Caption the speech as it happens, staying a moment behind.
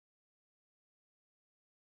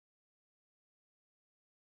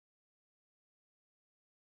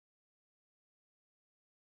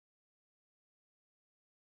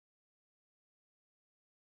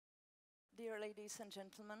Dear ladies and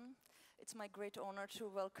gentlemen, it's my great honor to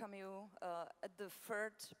welcome you at the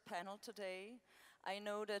third panel today. I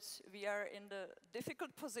know that we are in the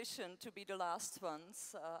difficult position to be the last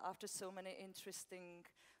ones after so many interesting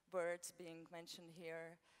words being mentioned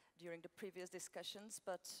here during the previous discussions,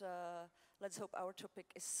 but let's hope our topic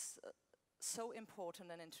is so important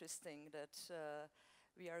and interesting that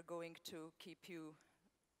we are going to keep you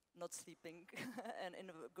not sleeping and in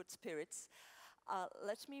good spirits.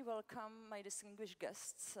 Let me welcome my distinguished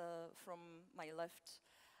guests from my left,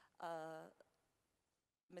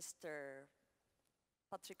 Mr.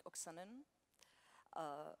 Patrik Oksanen.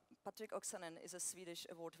 Patrik Oksanen is a Swedish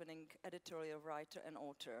award-winning editorial writer and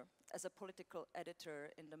author. As a political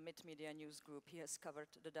editor in the Mid-Media News Group, he has covered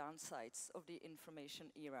the downsides of the information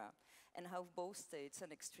era and how both states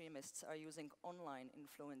and extremists are using online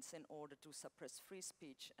influence in order to suppress free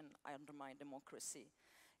speech and undermine democracy.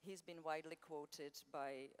 He's been widely quoted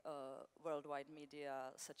by worldwide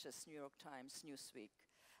media such as New York Times, Newsweek,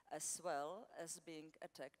 as well as being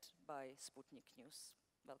attacked by Sputnik News.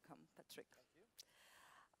 Welcome, Patrik. Thank you.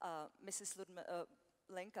 Mrs.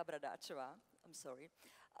 Lenka Bradáčová,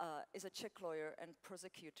 is a Czech lawyer and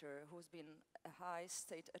prosecutor who's been a high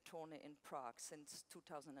state attorney in Prague since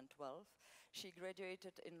 2012. She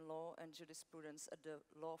graduated in law and jurisprudence at the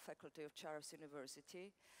law faculty of Charles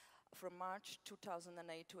University. From March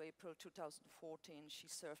 2008 to April 2014, she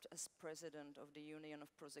served as president of the Union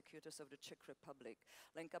of Prosecutors of the Czech Republic.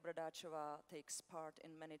 Lenka Bradáčová takes part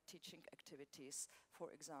in many teaching activities, for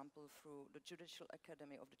example, through the Judicial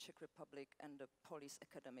Academy of the Czech Republic and the Police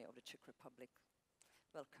Academy of the Czech Republic.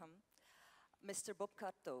 Welcome. Mr. Bob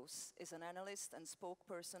Kartous is an analyst and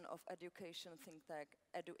spokesperson of education think tank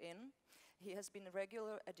EduIn. He has been a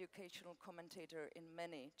regular educational commentator in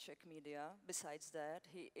many Czech media. Besides that,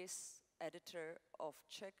 he is editor of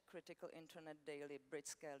Czech critical internet daily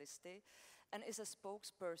Britské listy and is a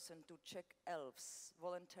spokesperson to Czech Elves,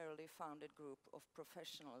 voluntarily founded group of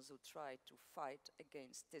professionals who try to fight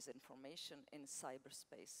against disinformation in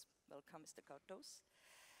cyberspace. Welcome, Mr. Kartous.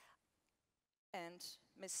 And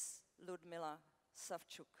Ms. Lyudmila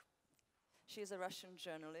Savchuk. She is a Russian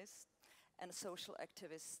journalist and social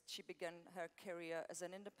activist. She began her career as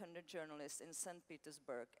an independent journalist in St.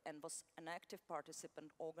 Petersburg and was an active participant,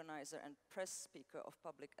 organizer, and press speaker of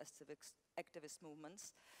public activist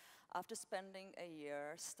movements. After spending a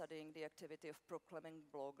year studying the activity of proclaiming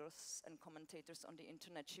bloggers and commentators on the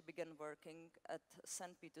internet, she began working at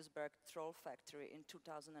St. Petersburg Troll Factory in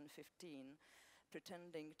 2015,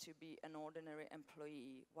 pretending to be an ordinary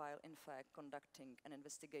employee while in fact conducting an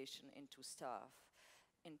investigation into staff.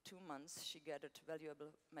 In 2 months, she gathered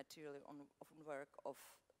valuable material on work of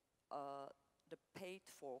the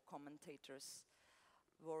paid-for commentators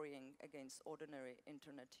worrying against ordinary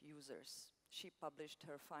internet users. She published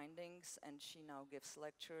her findings and she now gives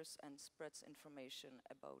lectures and spreads information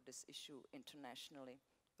about this issue internationally.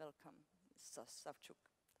 Welcome, Savchuk.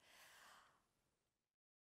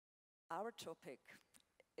 Our topic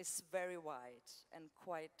is very wide and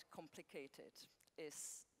quite complicated.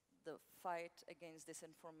 It's the fight against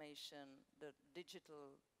disinformation, the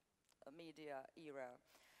digital media era,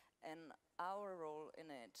 and our role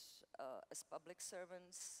in it as public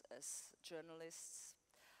servants, as journalists,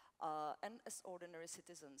 and as ordinary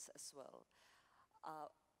citizens as well.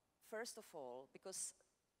 First of all, because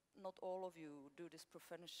not all of you do this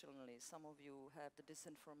professionally, some of you have the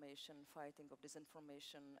disinformation, fighting of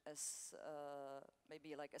disinformation as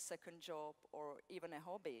maybe like a second job or even a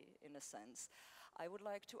hobby in a sense. I would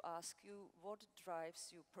like to ask you, what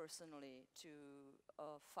drives you personally to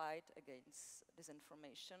fight against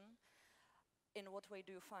disinformation? In what way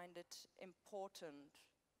do you find it important,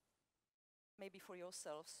 maybe for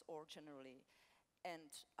yourselves or generally?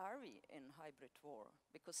 And are we in hybrid war?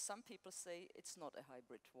 Because some people say it's not a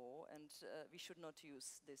hybrid war and we should not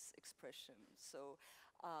use this expression. So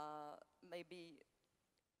maybe,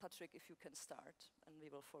 Patrik, if you can start and we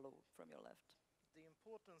will follow from your left. The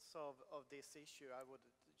importance of this issue, I would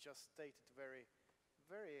just state it very,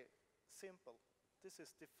 very simple. This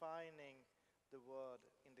is defining the word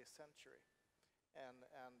in this century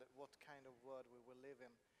and what kind of word we will live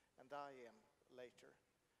in and die in later.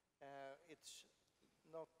 It's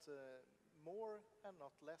not more and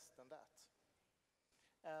not less than that.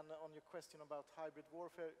 And on your question about hybrid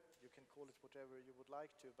warfare, you can call it whatever you would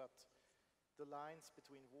like to, but the lines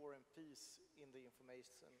between war and peace in the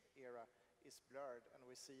information era is blurred, and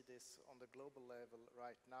we see this on the global level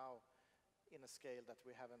right now in a scale that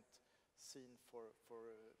we haven't seen for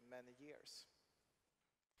many years.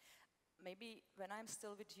 maybe when I'm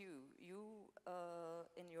still with you, you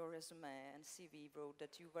in your resume and CV wrote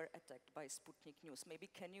that you were attacked by Sputnik News. Maybe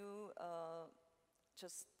can you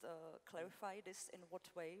just clarify this? In what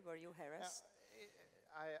way were you harassed?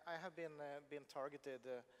 I have been targeted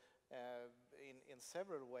in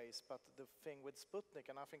several ways, but the thing with Sputnik,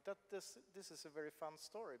 and I think that this is a very fun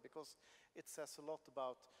story because it says a lot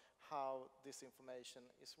about how this information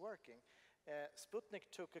is working. Sputnik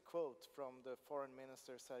took a quote from the foreign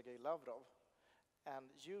minister Sergei Lavrov and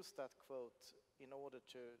used that quote in order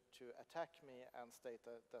to attack me and state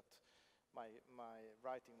that my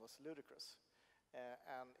writing was ludicrous.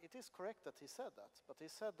 And it is correct that he said that, but he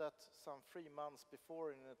said that some 3 months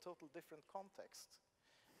before in a total different context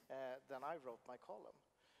than I wrote my column.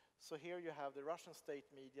 So here you have the Russian state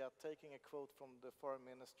media taking a quote from the foreign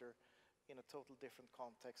minister in a total different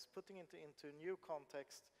context, putting it into a new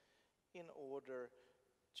context in order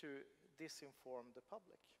to disinform the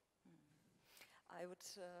public. I would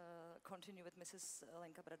continue with Mrs.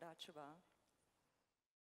 Lenka Bradáčová.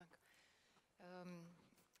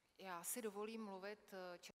 Já si dovolím mluvit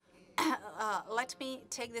Let me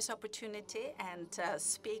take this opportunity and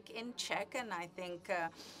speak in Czech, and I think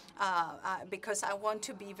because I want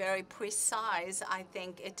to be very precise, I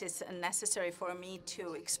think it is necessary for me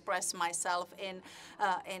to express myself in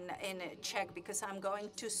Czech because I'm going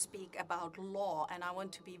to speak about law, and I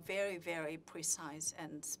want to be very, very precise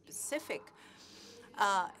and specific.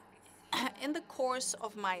 In the course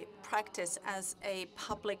of my practice as a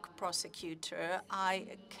public prosecutor,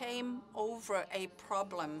 I came over a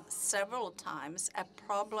problem several times, a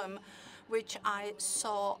problem which I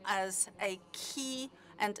saw as a key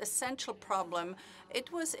and essential problem.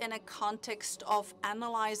 It was in a context of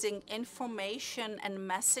analyzing information and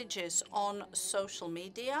messages on social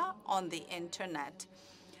media, on the internet.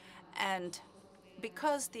 And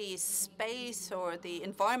because the space or the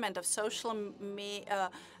environment of social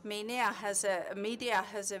media has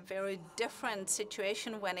a very different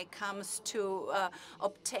situation when it comes to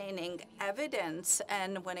obtaining evidence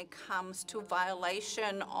and when it comes to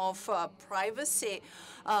violation of privacy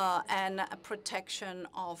and protection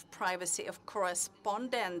of privacy of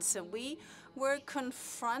correspondence, we were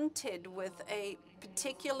confronted with a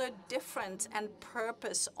particular difference and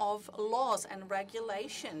purpose of laws and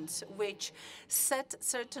regulations which set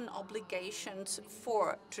certain obligations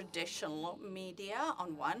for traditional media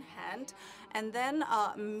on one hand, and then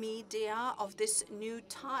media of this new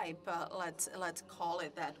type, let's call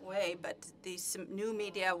it that way, but this new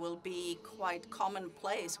media will be quite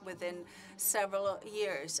commonplace within several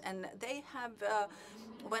years, and they have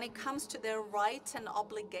when it comes to their rights and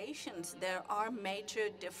obligations, there are major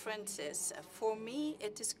differences. For me,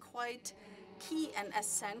 it is quite key and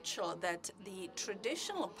essential that the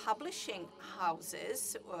traditional publishing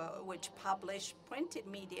houses, which publish printed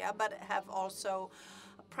media but have also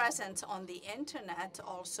presence on the internet,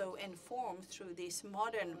 also informed through these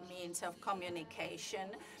modern means of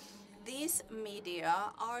communication, these media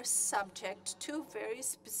are subject to very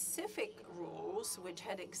specific rules which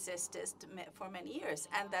had existed for many years,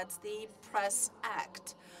 and that's the Press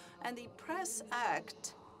Act. And the Press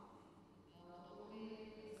Act,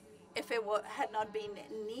 if it had not been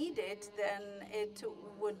needed, then it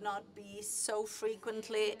would not be so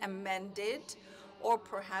frequently amended or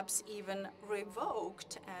perhaps even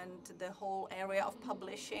revoked, and the whole area of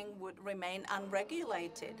publishing would remain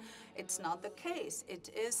unregulated. It's not the case.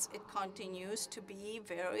 It continues to be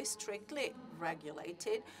very strictly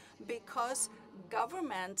regulated because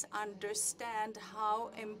governments understand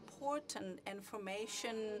how important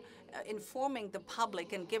information, informing the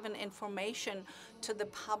public and giving information to the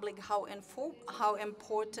public, how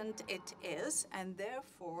important it is, and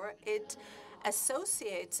therefore it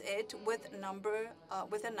associates it with a number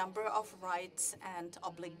of rights and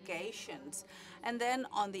obligations. And then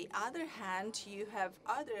on the other hand, you have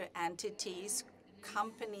other entities,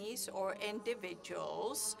 companies or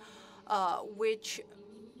individuals which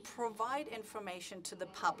provide information to the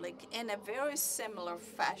public in a very similar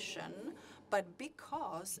fashion, but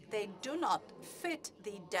because they do not fit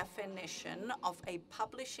the definition of a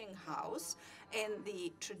publishing house in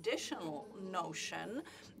the traditional notion,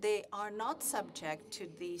 they are not subject to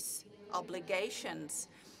these obligations.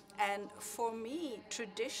 And for me,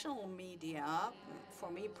 traditional media, for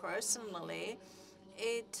me personally,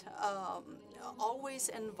 it always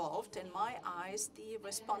involved, in my eyes, the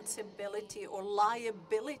responsibility or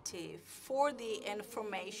liability for the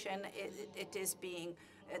information it is being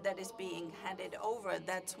that is being handed over.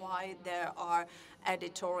 That's why there are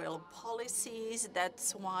editorial policies.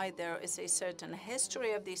 That's why there is a certain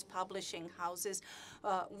history of these publishing houses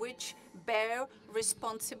which bear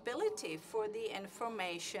responsibility for the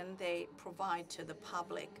information they provide to the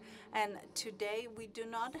public. And today we do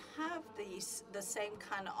not have the same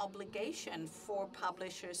kind of obligation for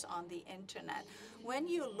publishers on the internet. When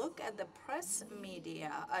you look at the press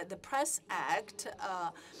media, the Press Act,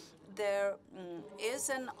 there is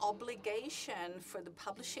an obligation for the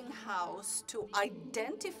publishing house to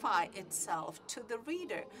identify itself to the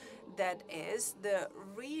reader. That is, the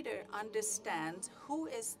reader understands who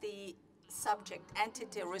is the subject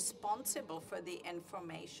entity responsible for the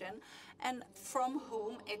information and from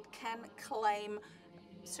whom it can claim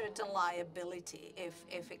certain liability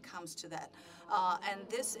if it comes to that. And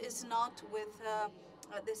this is not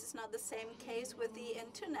the same case with the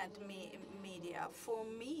internet media. For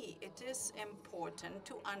me, it is important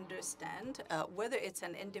to understand whether it's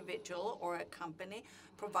an individual or a company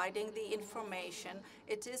providing the information.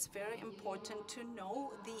 It is very important to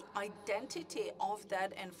know the identity of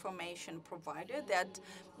that information provider.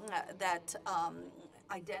 That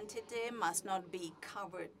identity must not be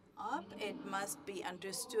covered up. It must be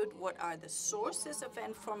understood what are the sources of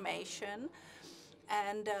information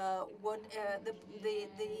and what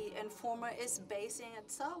the informer is basing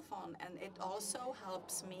itself on. And it also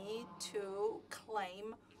helps me to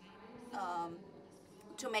claim,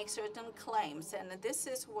 to make certain claims. And this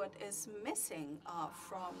is what is missing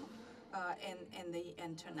from in the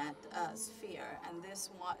internet sphere. And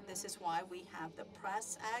this is why we have the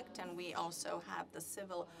Press Act, and we also have the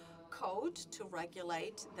Civil Code to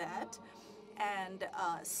regulate that. And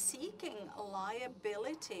seeking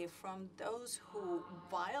liability from those who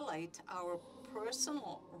violate our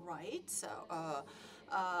personal rights,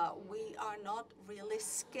 we are not really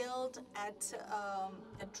skilled at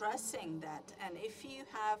addressing that. And if you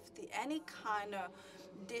have any kind of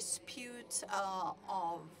dispute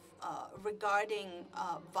regarding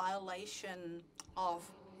violation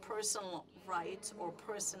of personal rights or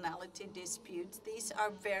personality disputes, these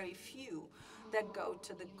are very few that go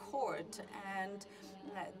to the court. And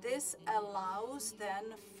this allows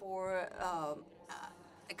then for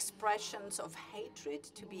expressions of hatred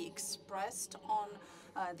to be expressed on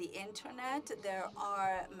the internet. There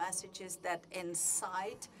are messages that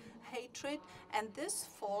incite hatred, and this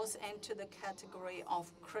falls into the category of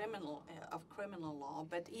criminal law.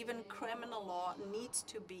 But even criminal law needs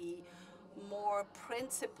to be more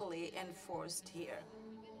principally enforced here.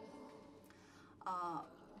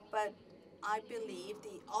 But I believe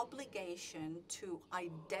the obligation to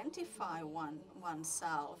identify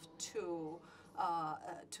oneself to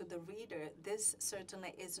the reader, this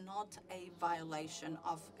certainly is not a violation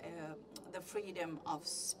of the freedom of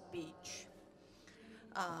speech.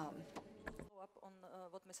 Follow up on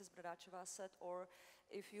what Mrs. Bradáčová said, or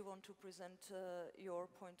if you want to present your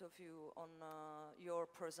point of view on your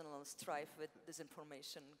personal strife with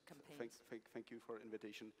disinformation campaigns. Thank you for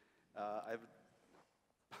invitation. I have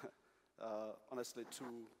honestly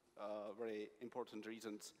two very important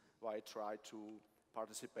reasons why I try to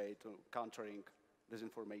participate in countering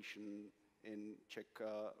disinformation in Czech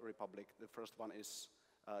Republic. The first one is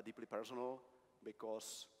deeply personal,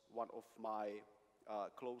 because one of my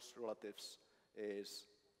close relatives is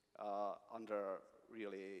under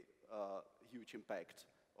really huge impact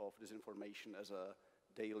of disinformation as a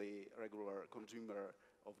daily, regular consumer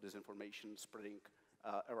of disinformation spreading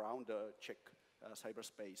around the Czech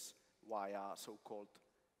cyberspace via so-called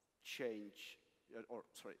chain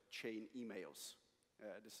emails.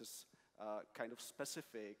 This is kind of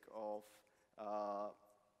specific of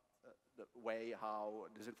the way how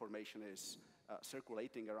disinformation is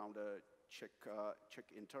circulating around the Czech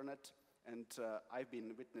internet. And I've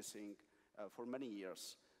been witnessing for many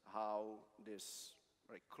years how this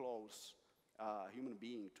very close human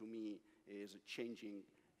being to me is changing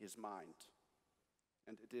his mind.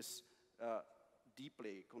 And it is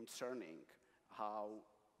deeply concerning how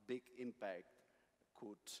big impact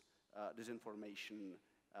could disinformation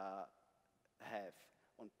have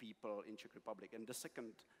on people in Czech Republic. And the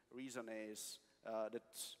second reason is that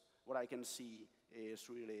what I can see is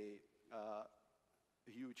really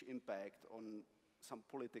a huge impact on some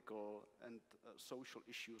political and social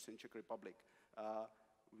issues in Czech Republic.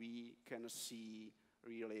 We can see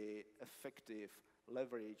really effective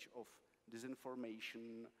leverage of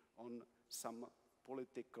disinformation on some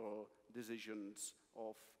political decisions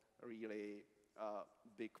of really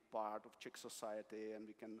big part of Czech society, and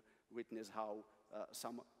we can witness how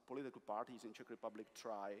some political parties in Czech Republic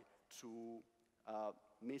try to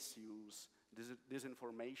misuse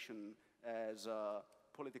disinformation as a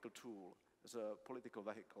political tool, as a political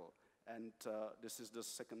vehicle. And this is the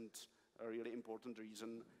second really important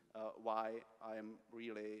reason why I am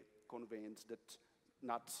really convinced that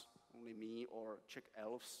not only me or Czech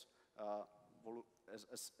elves,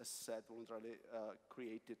 as said, voluntarily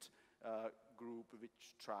created group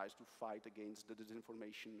which tries to fight against the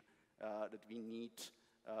disinformation, that we need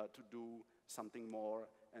to do something more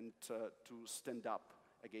and to stand up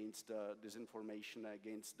against disinformation,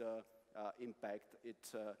 against the impact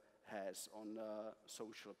it has on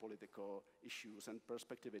social, political issues and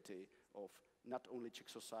perspectivity of not only Czech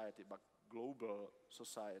society, but global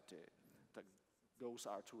society. Those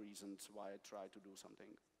are two reasons why I try to do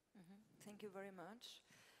something. Thank you very much.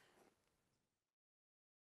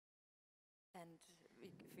 And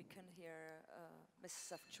if we can hear Ms.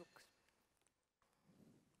 Savchuk.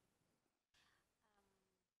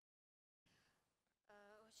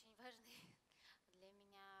 Очень важный для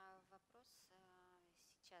меня вопрос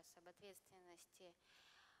сейчас об ответственности.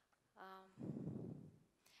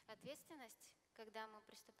 Ответственность, когда мы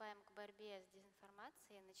приступаем к борьбе с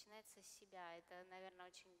дезинформацией, начинается с себя. Это, наверное,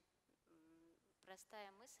 очень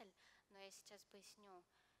простая мысль, но я сейчас поясню,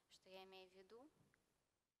 что я имею в виду.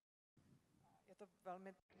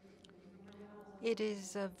 It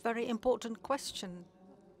is a very important question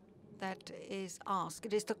that is asked.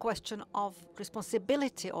 It is the question of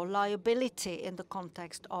responsibility or liability in the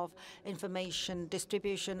context of information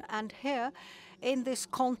distribution. And here, in this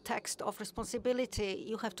context of responsibility,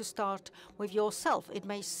 you have to start with yourself. It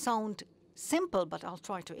may sound simple, but I'll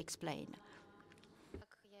try to explain.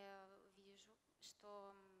 Как я вижу,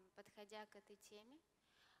 что, подходя к этой теме,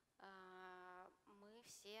 мы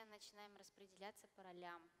все начинаем распределяться по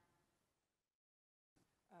ролям.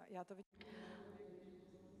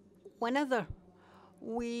 Whenever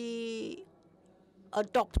we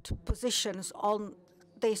adopt positions on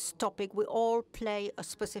this topic, we all play a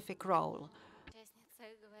specific role. Участница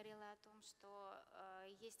говорила о том, что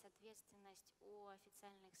есть ответственность у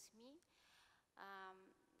официальных СМИ,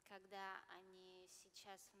 когда они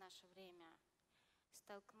сейчас в наше время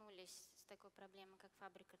столкнулись с такой проблемой, как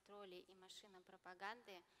фабрика троллей и машина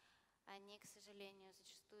пропаганды, они, к сожалению,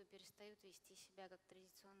 зачастую перестают вести себя как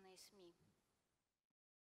традиционные СМИ.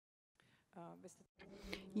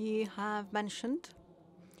 You have mentioned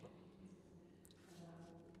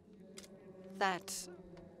that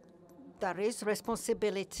there is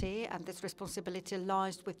responsibility, and this responsibility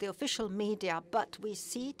lies with the official media, but we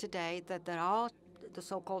see today that there are the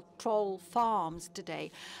so-called troll farms today,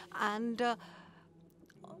 and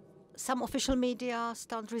some official media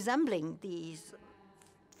start resembling these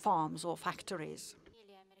farms or factories.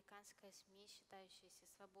 Или американское СМИ, считающееся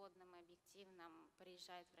свободным и объективным,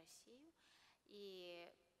 приезжает в Россию и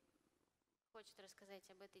хочет рассказать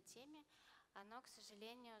об этой теме, оно, к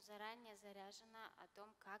сожалению, заранее заряжено о том,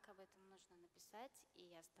 как об этом нужно написать, и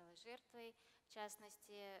я стала жертвой, в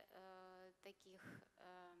частности, таких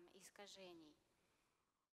искажений.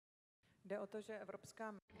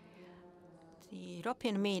 The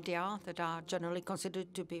European media that are generally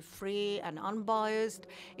considered to be free and unbiased,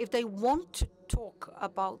 if they want to talk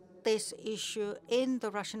about this issue in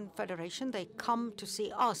the Russian Federation, they come to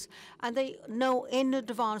see us, and they know in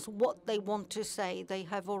advance what they want to say. They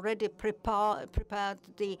have already prepared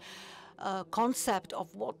the concept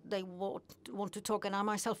of what they want to talk, and I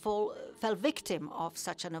myself fell victim of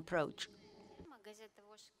such an approach. Газета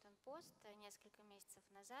 «Washington Post» несколько месяцев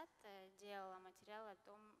назад делала материал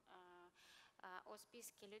о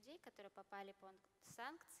списке людей, которые попали под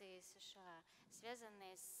санкции США,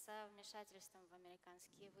 связанные с вмешательством в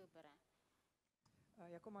американские выборы.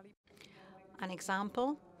 An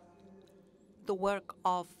example, the work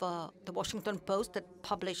of the Washington Post that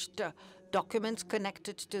published documents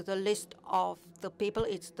connected to the list of the people.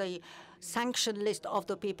 It's the sanctioned list of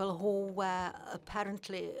the people who were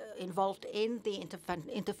apparently involved in the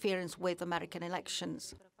interference with American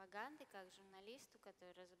elections. Пропаганды, как журналисту,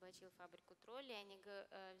 который разоблачил фабрику троллей, они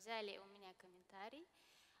взяли у меня комментарий,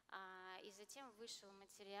 и затем вышел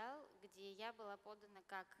материал, где я была подана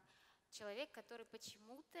как человек, который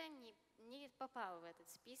почему-то не попал в этот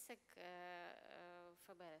список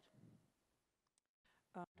ФБР.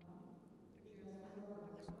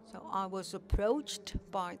 So I was approached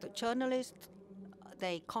by the journalists.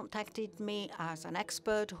 They contacted me as an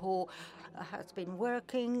expert who has been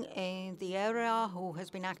working in the area, who has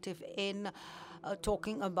been active in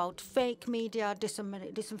talking about fake media,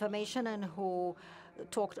 disinformation, and who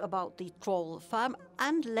talked about the troll farm.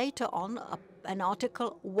 And later on, an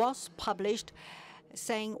article was published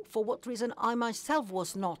saying for what reason I myself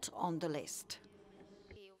was not on the list.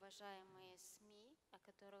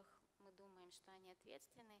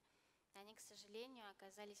 они, к сожалению,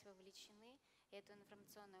 оказались вовлечены в эту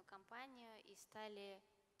информационную кампанию и стали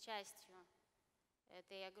частью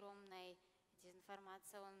этой огромной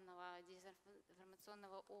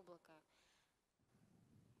дезинформационного облака.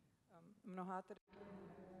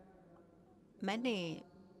 Many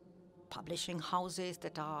publishing houses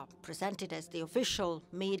that are presented as the official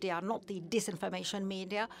media, not the disinformation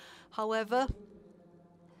media, however,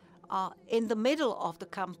 are in the middle of the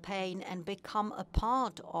campaign and become a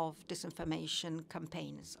part of disinformation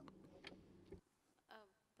campaigns.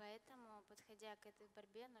 Поэтому, подходя к этой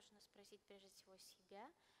борьбе, нужно спросить прежде всего себя,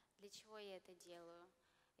 для чего я это делаю.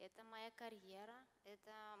 Это моя карьера,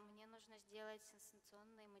 это мне нужно сделать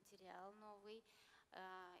сенсационный материал новый,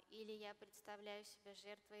 или я представляю себя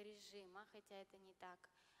жертвой режима, хотя это не так,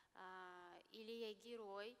 или я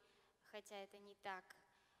герой, хотя это не так.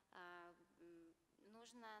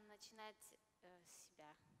 Нужно начинать с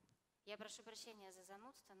себя. Я прошу прощения за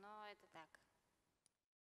занудство, но это так.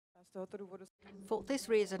 For this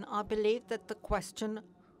reason, I believe that the question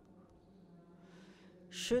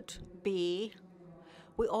should be,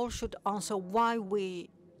 we all should answer why we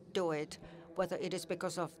do it, whether it is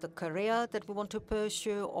because of the career that we want to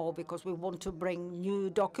pursue, or because we want to bring new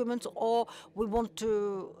documents, or we want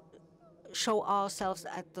to show ourselves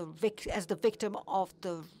as the victim of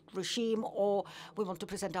the regime, or we want to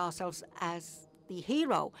present ourselves as the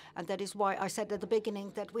hero. And that is why I said at the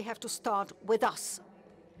beginning that we have to start with us.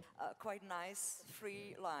 Quite nice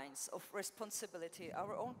 3 lines of responsibility,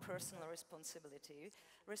 our own personal responsibility,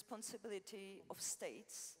 responsibility of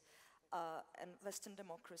states and Western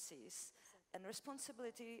democracies, and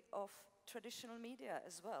responsibility of traditional media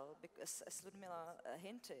as well, because as Lyudmila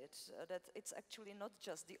hinted, that it's actually not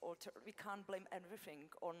just we can't blame everything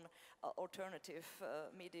on alternative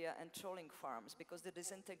media and trolling farms, because the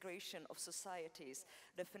disintegration of societies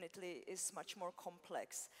definitely is much more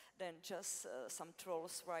complex than just some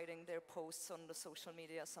trolls writing their posts on the social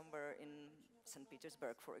media somewhere in St.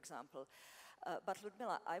 Petersburg, for example. But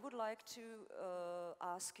Lyudmila, I would like to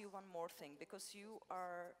ask you one more thing, because you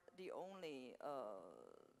are the only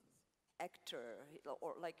actor,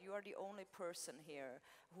 or like you are the only person here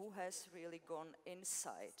who has really gone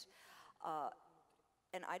inside.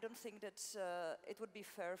 And I don't think that it would be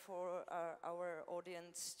fair for our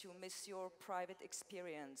audience to miss your private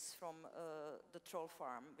experience from the troll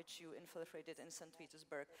farm, which you infiltrated in St.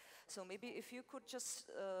 Petersburg. So maybe if you could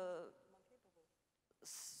just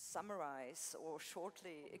summarize or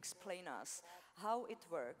shortly explain us how it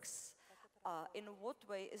works, in what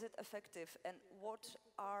way is it effective, and what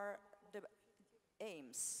are the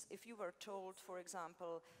aims? If you were told, for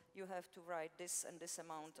example, you have to write this and this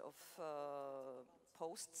amount of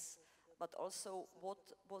posts, but also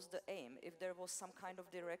what was the aim, if there was some kind of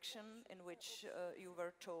direction in which you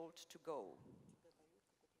were told to go?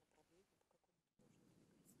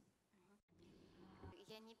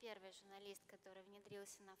 Я не первый журналист, который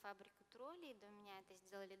внедрился на фабрику троллей. До меня это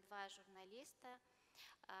сделали 2 журналиста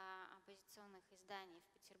оппозиционных изданий в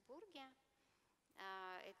Петербурге.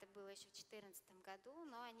 Это было еще в 2014 году,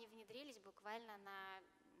 но они внедрились буквально на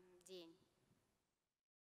день.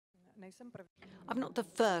 I'm not the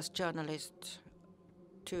first journalist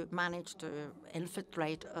to manage to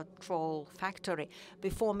infiltrate a troll factory.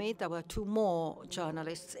 Before me, there were 2 more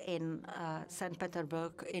journalists in St.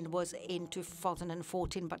 Petersburg. It was in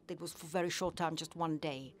 2014, but it was for a very short time, just 1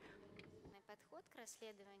 day. Подход к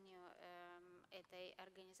расследованию этой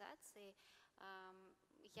организации,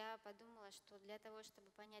 я подумала, что для того, чтобы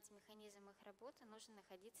понять механизм их работы, нужно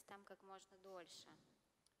находиться там как можно дольше.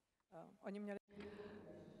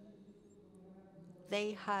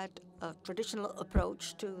 They had a traditional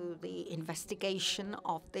approach to the investigation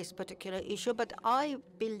of this particular issue, but I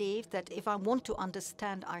believe that if I want to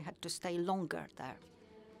understand, I had to stay longer there.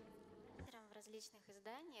 В различных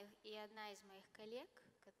изданиях, и одна из моих коллег,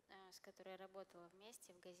 с которой я работала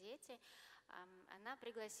вместе в газете, она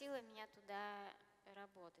пригласила меня туда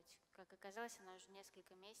работать. Как оказалось, она уже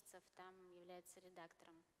несколько месяцев там является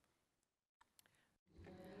редактором.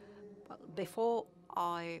 Before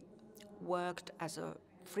I worked as a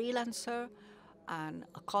freelancer, and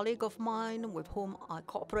a colleague of mine with whom I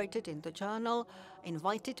cooperated in the journal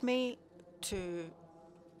invited me to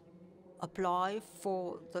apply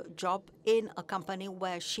for the job in a company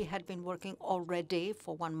where she had been working already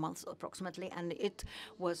for 1 month approximately, and it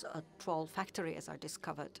was a troll factory, as I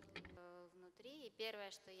discovered. Внутри, и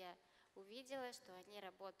первое, что я увидела, что они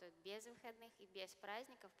работают без выходных и без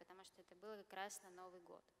праздников, потому что это было как раз на Новый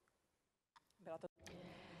год.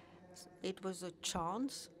 It was a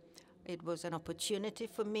chance. It was an opportunity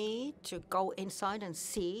for me to go inside and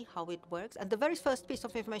see how it works. And the very first piece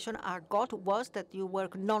of information I got was that you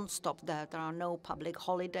work non-stop there. There are no public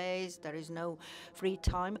holidays. There is no free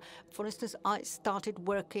time. For instance, I started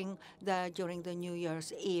working there during the New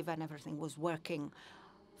Year's Eve, and everything was working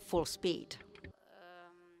full speed.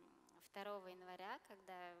 2 января,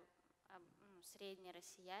 когда средний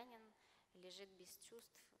россиянин лежит без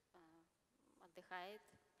чувств, отдыхает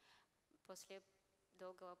после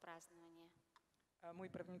долгого празднования.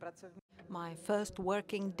 My first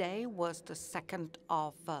working day was the 2nd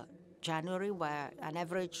of January, where an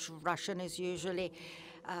average Russian is usually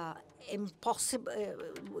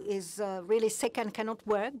really sick and cannot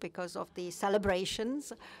work because of the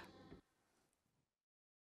celebrations.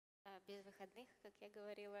 Без выходных, как я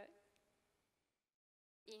говорила,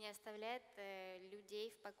 и не оставляет людей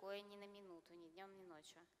в покое ни на минуту, ни днем, ни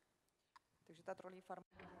ночью.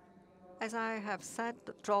 As I have said,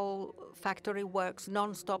 the troll factory works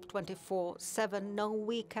non-stop 24/7, no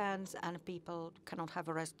weekends, and people cannot have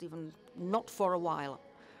a rest, even not for a while.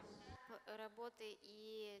 Работы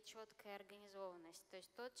и четкая организованность. То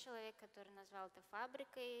есть тот человек, который назвал это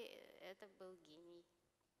фабрикой, это был гений.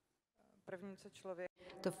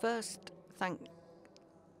 The first thing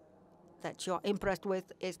that you're impressed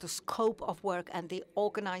with is the scope of work and the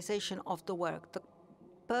organization of the work. The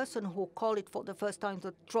person who called it for the first time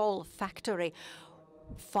the troll factory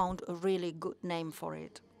found a really good name for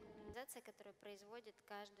it. Организация, которая производит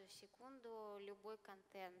каждую секунду любой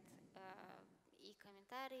контент, и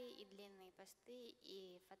комментарии, и длинные посты,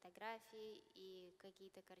 и фотографии, и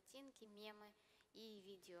какие-то картинки, мемы, и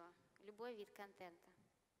видео. Любой вид контента.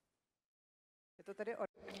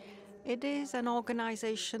 It is an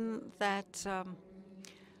organization that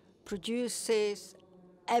produces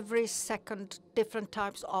every second different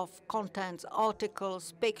types of contents,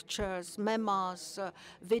 articles, pictures, memos,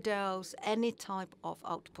 videos, any type of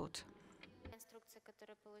output. Инструкция,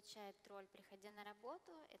 которую получает тролль, приходя на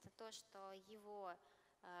работу, это то, что его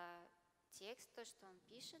текст, то, что он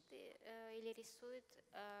пишет или рисует,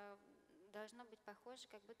 должно быть похоже,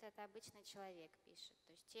 как будто это обычный человек пишет.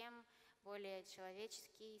 То есть тем более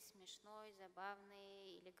человеческий, смешной,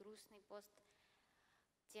 забавный или грустный пост,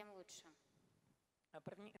 тем лучше.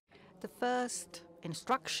 The first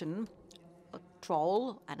instruction a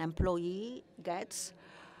troll, an employee, gets,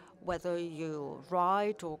 whether you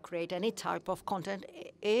write or create any type of content,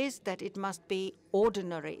 is that it must be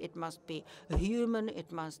ordinary, it must be human,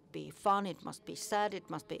 it must be fun, it must be sad, it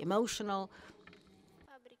must be emotional.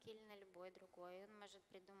 Фабрике или на любой другой. Он может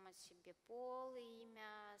придумать себе пол,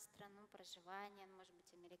 имя, страну проживания. Он может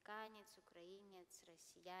быть американец, украинец,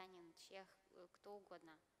 россиянин, чех, кто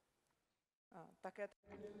угодно.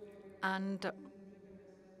 And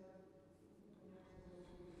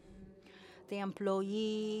the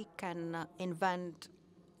employee can invent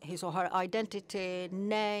his or her identity,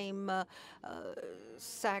 name,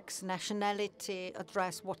 sex, nationality,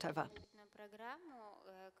 address, whatever. Программу,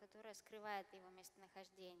 которая скрывает его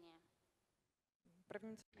местонахождение.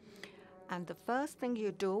 And the first thing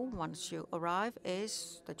you do once you arrive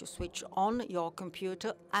is that you switch on your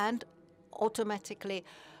computer, and automatically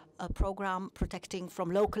a program protecting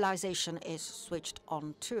from localization is switched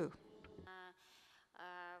on too.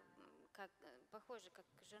 Похоже, как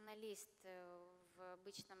журналист в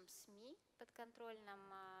обычном СМИ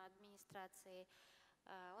подконтрольном администрации,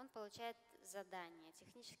 он получает задания,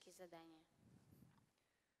 технические задания.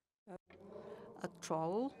 A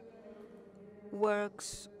troll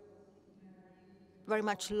works very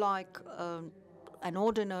much like an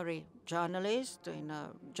ordinary journalist in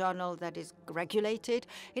a journal that is regulated.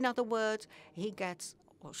 In other words, he gets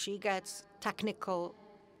or she gets technical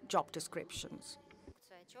job descriptions.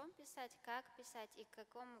 О чем писать, как писать и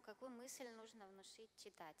какую мысль нужно внушить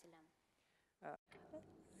читателям.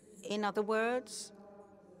 In other words,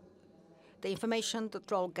 the information the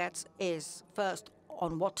troll gets is first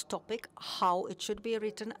on what topic, how it should be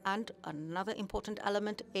written, and another important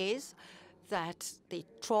element is that the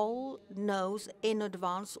troll knows in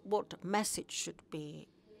advance what message should be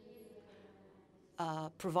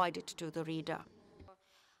provided to the reader.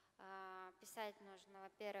 Писать нужно,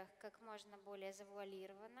 во-первых, как можно более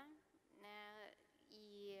завуалированно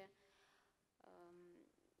и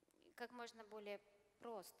как можно более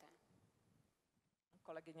просто.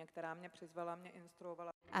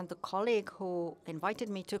 And the colleague who invited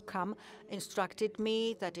me to come instructed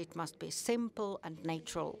me that it must be simple and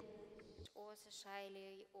natural. О США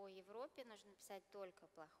или о Европе нужно писать только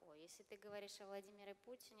плохое. Если ты говоришь о Владимире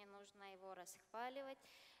Путине, нужно его расхваливать.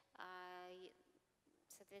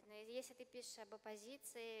 Соответственно, если ты пишешь об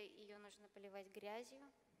оппозиции, ее нужно поливать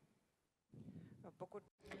грязью.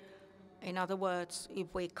 In other words,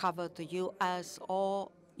 if we cover the US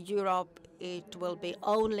or Europe, it will be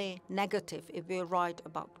only negative. If we write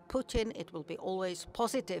about Putin, it will be always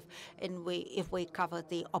positive. And if we cover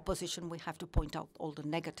the opposition, we have to point out all the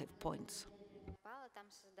negative points. Там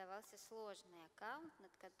создавался сложный аккаунт,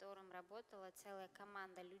 над которым работала целая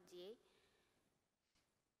команда людей.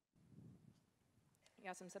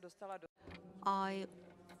 I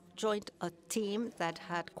joined a team that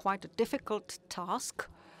had quite a difficult task.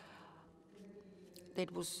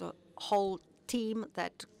 It was a whole team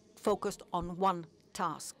that focused on one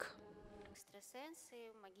task.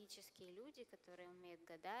 Экстрасенсы, магические люди, которые умеют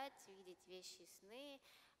гадать, видеть вещи, сны,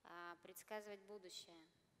 предсказывать будущее.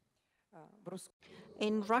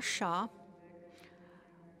 In Russia,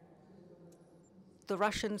 the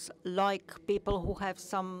Russians like people who have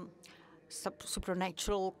some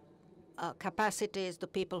supernatural capacities, the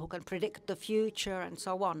people who can predict the future and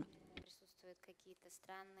so on. Присутствуют какие-то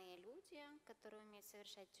странные люди, которые умеют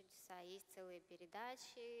совершать чудеса. Есть целые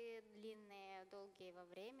передачи длинные, долгие во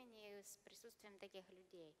времени с присутствием таких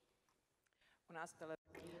людей.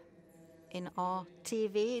 In our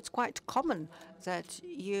TV, it's quite common that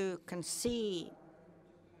you can see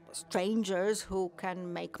strangers who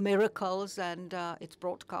can make miracles, and it's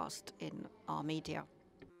broadcast in our media.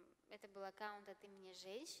 Это был аккаунт от имени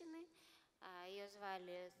женщины. Ее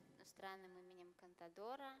звали странным именем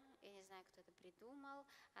Контадора. Я не знаю, кто это придумал.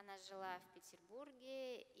 Она жила в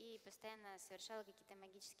Петербурге и постоянно совершала какие-то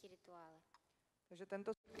магические ритуалы.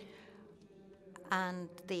 And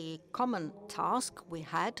the common task we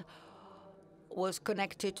had was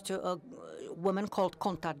connected to a woman called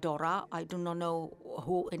Contadora. I do not know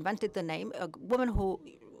who invented the name. A woman who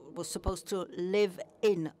was supposed to live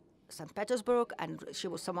in St. Petersburg, and she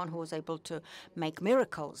was someone who was able to make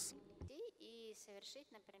miracles. И совершить,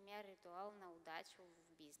 например, ритуал на удачу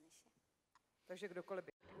в бизнесе.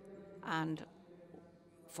 And,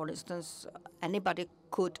 for instance, anybody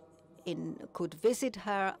could visit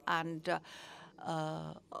her and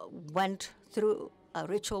went through a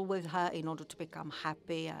ritual with her in order to become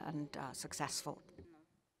happy and successful.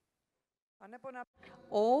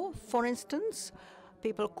 Or, for instance,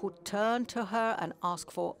 people could turn to her and ask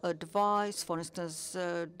for advice. For instance,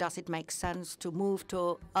 does it make sense to move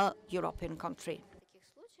to a European country? В таких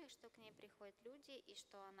случаях, что к ней приходят люди, и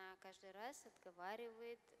что она каждый раз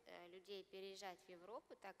отговаривает людей переезжать в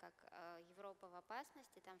Европу, так как Европа в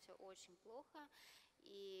опасности, там все очень плохо,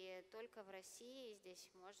 и только в России здесь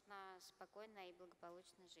можно спокойно и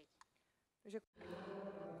благополучно жить.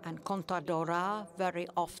 And Contadora very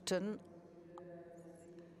often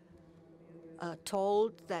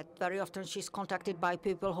told that very often she's contacted by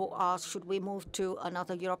people who ask, should we move to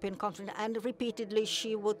another European country? And repeatedly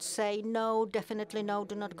she would say, no, definitely no,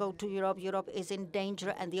 do not go to Europe. Europe is in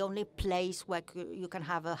danger, and the only place where you can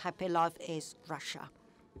have a happy life is Russia.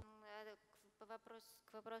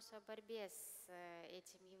 К вопросу о борьбе с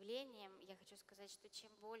этим явлением, я хочу сказать, что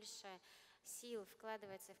чем больше сил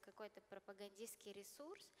вкладывается в какой-то пропагандистский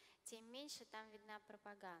ресурс, тем меньше там видна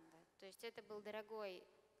пропаганда. То есть это был дорогой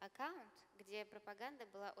аккаунт, где пропаганда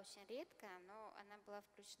была очень редко, но она была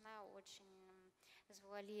включена очень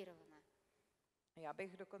завуалированно.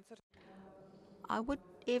 I would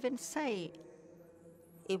even say,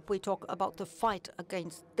 if we talk about the fight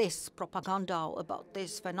against this propaganda, about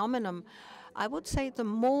this phenomenon, I would say the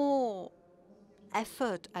more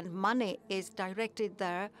effort and money is directed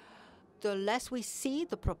there, the less we see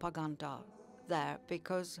the propaganda there,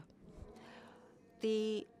 because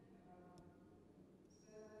the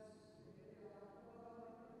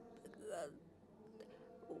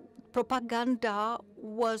propaganda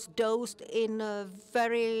was dosed in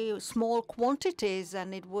very small quantities,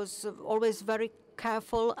 and it was always very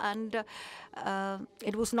careful, and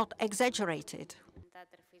it was not exaggerated.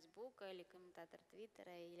 Комментатор Фейсбука или комментатор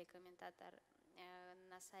Твиттера или комментатор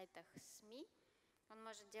на сайтах СМИ, он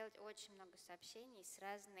может делать очень много сообщений с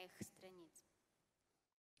разных страниц.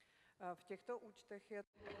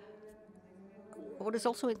 What is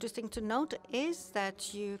also interesting to note is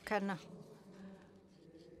that you can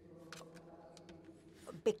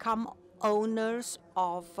become owners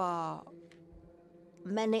of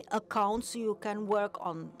many accounts. You can work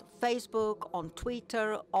on Facebook, on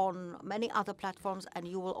Twitter, on many other platforms, and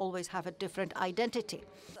you will always have a different identity.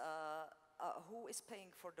 Who is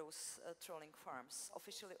paying for those trolling farms,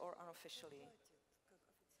 officially or unofficially?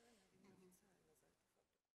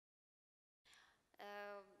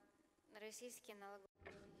 Российские налоговые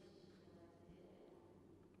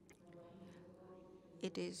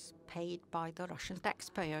It is paid by the Russian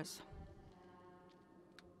taxpayers.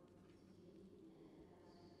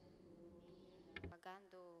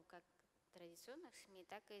 пропаганду как традиционных СМИ,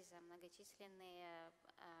 так и за многочисленные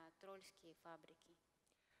тролльские фабрики.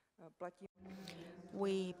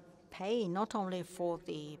 We pay not only for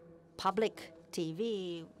the public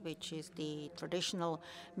TV, which is the traditional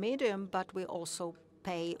medium, but we also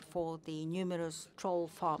pay for the numerous troll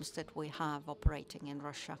farms that we have operating in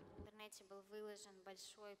Russia. В интернете был выложен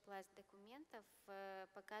большой пласт документов,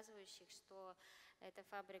 показывающих, что эта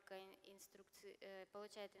фабрика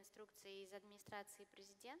получает инструкции из администрации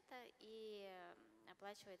президента и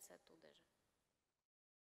оплачивается оттуда же.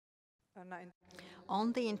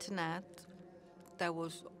 On the internet, there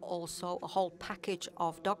was also a whole package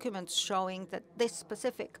of documents showing that this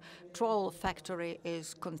specific troll factory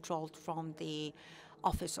is controlled from the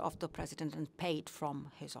office of the president and paid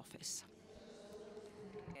from his office.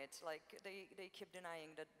 It's like they keep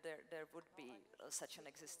denying that there would be such an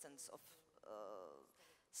existence of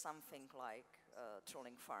something like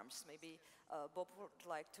trolling farms. Maybe Bob would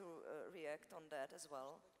like to react on that as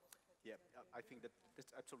well. Yeah, I think that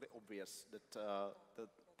it's absolutely obvious that the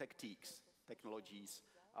technologies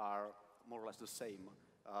are more or less the same.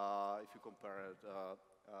 If you compare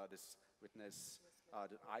this witness,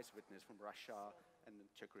 the eyes witness from Russia and the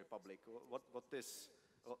Czech Republic, what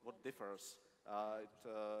differs? It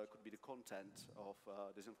could be the content of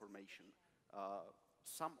disinformation.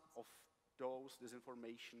 Some of those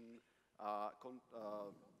disinformation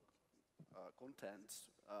contents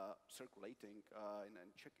circulating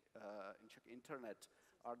in Czech internet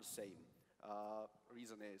are the same.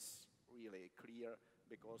 Reason is really clear,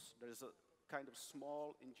 because there is a kind of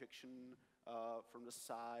small injection from the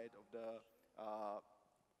side of the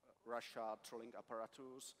Russia trolling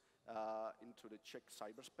apparatus into the Czech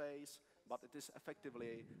cyberspace, but it is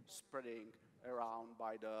effectively spreading around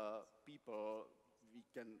by the people. We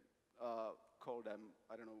can call them,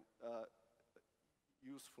 I don't know,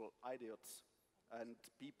 useful idiots and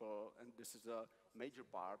people, and this is a major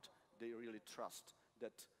part. They really trust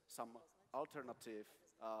that some alternative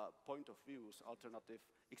point of views, alternative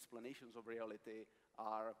explanations of reality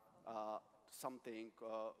are something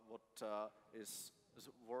what is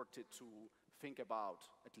worth it to think about,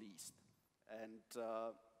 at least. And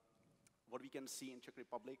what we can see in Czech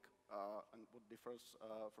Republic and what differs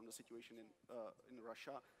from the situation in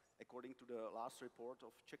Russia, according to the last report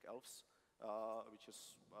of Czech Elves, which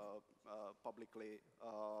is publicly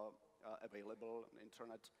available on the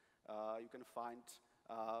internet, you can find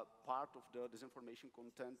part of the disinformation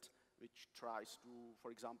content which tries to,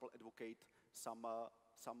 for example, advocate some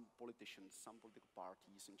politicians, some political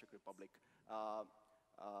parties in Czech Republic.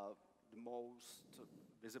 The most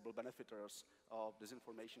visible benefiters of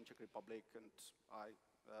disinformation in Czech Republic, and I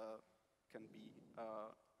can be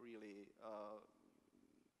really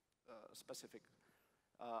specific,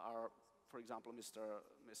 are, for example, Mr.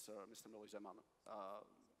 Miloš Zeman,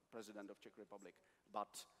 President of Czech Republic.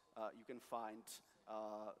 But you can find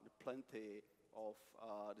plenty of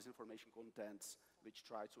disinformation contents which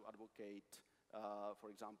try to advocate, for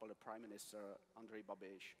example, the Prime Minister Andrej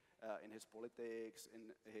Babiš in his politics,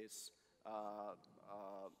 in his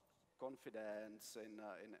confidence,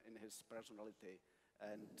 in his personality,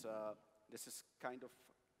 and this is kind of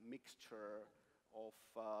mixture of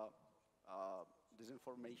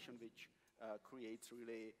disinformation which creates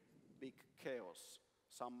really big chaos.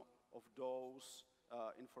 Some of those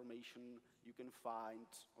information you can find,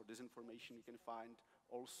 or disinformation you can find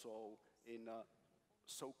also in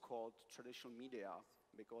so-called traditional media,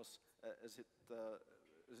 because as it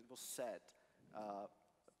was said,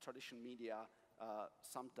 traditional media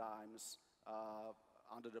sometimes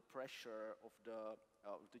under the pressure of the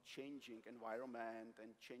changing environment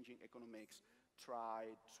and changing economics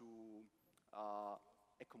try to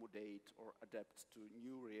accommodate or adapt to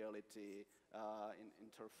new reality in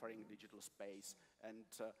interfering digital space, and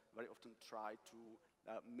very often try to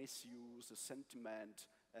misuse the sentiment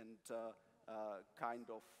and kind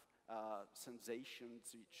of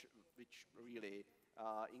sensations which really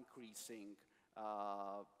increasing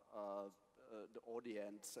the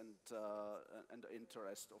audience and the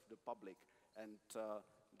interest of the public, and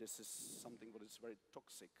this is something that is very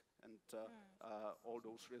toxic, and all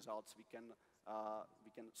those results we can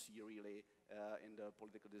see really in the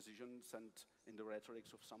political decisions and in the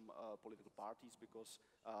rhetorics of some political parties, because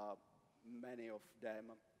many of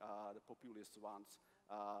them, the populist ones,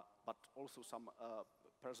 but also some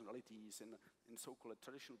personalities in so-called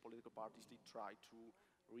traditional political parties, they try to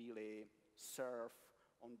really surf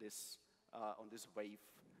on this wave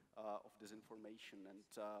of disinformation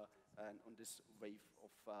and on this wave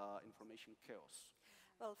of information chaos.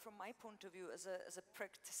 Well, from my point of view, as a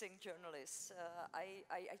practicing journalist, I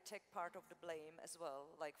take part of the blame as well,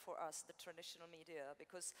 like for us, the traditional media,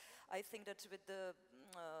 because I think that with the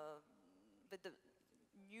with the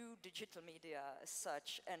new digital media as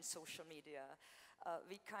such and social media,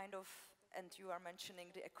 we kind of, and you are mentioning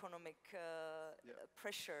the economic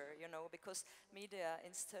pressure, you know, because media,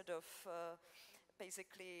 instead of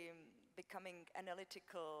basically becoming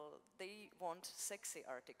analytical, they want sexy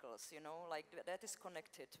articles, you know, like that is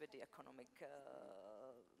connected with the economic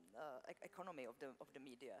economy of the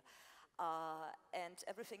media. And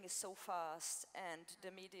everything is so fast, and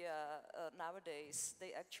the media nowadays,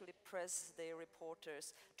 they actually press their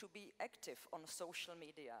reporters to be active on social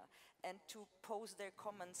media and to post their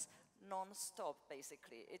comments non-stop,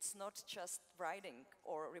 basically. It's not just writing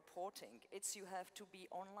or reporting, it's you have to be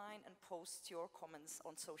online and post your comments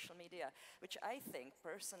on social media, which I think,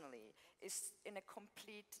 personally, is in a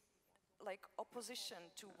complete like opposition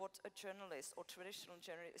to what a journalist or traditional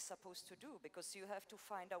journalist is supposed to do, because you have to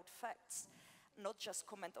find out facts, not just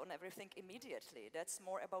comment on everything immediately. That's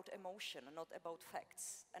more about emotion and not about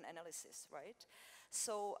facts and analysis, right?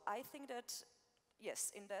 So I think that,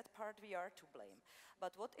 yes, in that part we are to blame.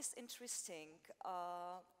 But what is interesting,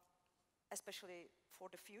 especially for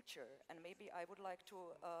the future, and maybe I would like to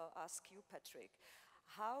ask you, Patrik,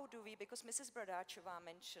 how do we, because Mrs. Bradáčová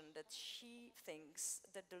mentioned that she thinks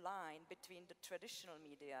that the line between the traditional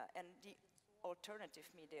media and the alternative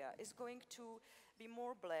media is going to be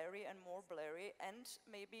more blurry, and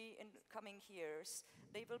maybe in coming years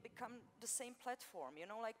they will become the same platform, you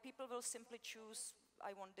know, like people will simply choose,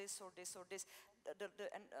 I want this or this or this.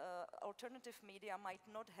 Alternative media might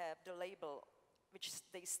not have the label which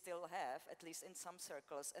they still have, at least in some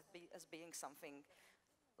circles, as being something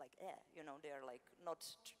like, you know, they are like not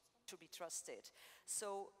to be trusted.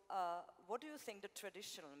 So what do you think the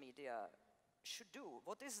traditional media should do?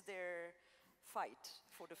 What is their fight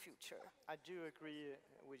for the future? I do agree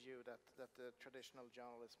with you that the traditional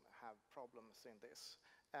journalism have problems in this.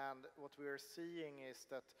 And what we are seeing is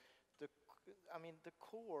that the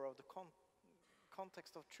core of the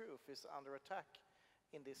context of truth is under attack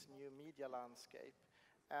in this new media landscape.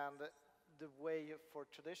 And the way for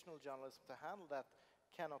traditional journalism to handle that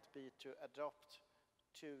cannot be to adopt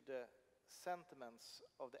to the sentiments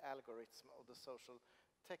of the algorithm of the social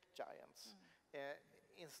tech giants.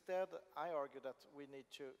 Instead, I argue that we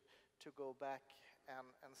need to go back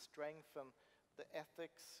and strengthen the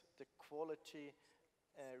ethics, the quality,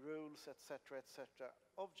 rules, etc.,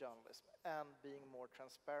 of journalism, and being more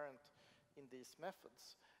transparent in these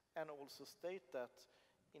methods, and also state that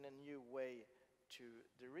in a new way to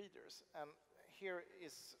the readers. And here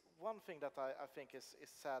is one thing that I think is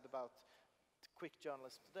sad about quick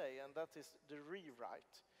journalism today, and that is the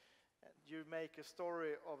rewrite. You make a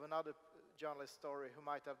story of another journalist story who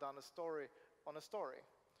might have done a story on a story.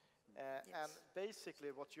 Yes. And basically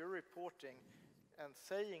what you're reporting and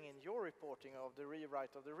saying in your reporting of the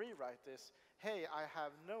rewrite is, hey, I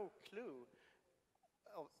have no clue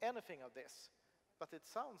of anything of this, but it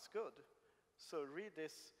sounds good, so read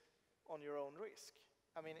this on your own risk.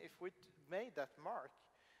 I mean, if we made that mark,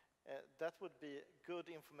 that would be good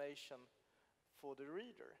information for the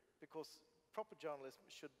reader, because proper journalism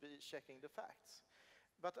should be checking the facts.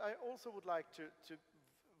 But I also would like to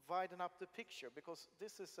widen up the picture, because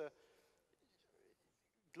this is a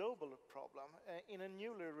global problem. In a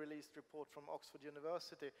newly released report from Oxford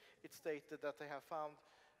University, it stated that they have found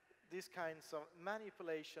these kinds of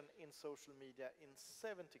manipulation in social media in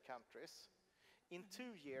 70 countries. In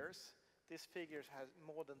 2 years, this figure has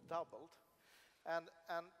more than doubled. And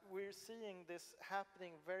we're seeing this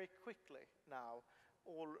happening very quickly now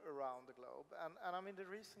all around the globe. And I mean, the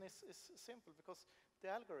reason is simple, because the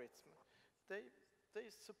algorithm, they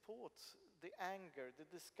support the anger, the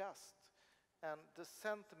disgust, and the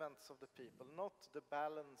sentiments of the people, not the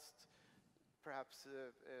balanced, perhaps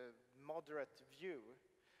moderate view.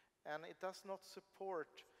 And it does not support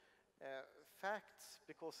facts,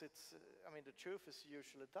 because it's, I mean, the truth is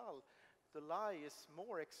usually dull. The lie is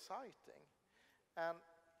more exciting. And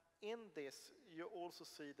in this, you also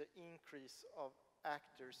see the increase of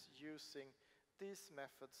actors using these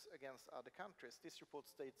methods against other countries. This report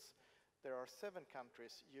states there are 7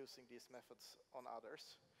 countries using these methods on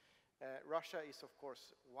others. Russia is, of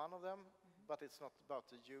course, one of them, but it's not about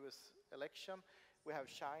the US election. We have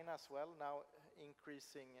China as well, now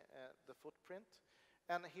increasing the footprint.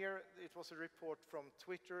 And here it was a report from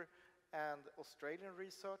Twitter and Australian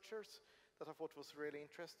researchers that I thought was really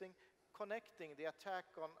interesting, connecting the attack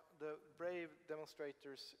on the brave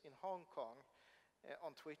demonstrators in Hong Kong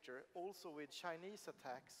on Twitter, also with Chinese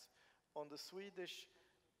attacks on the Swedish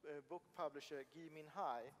book publisher Gui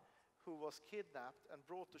Minhai, who was kidnapped and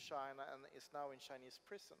brought to China and is now in Chinese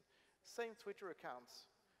prison. Same Twitter accounts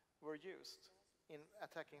were used in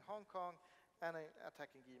attacking Hong Kong and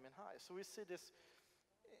attacking Gui Minhai. So we see this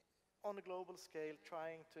on a global scale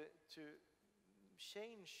trying to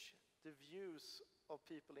change the views of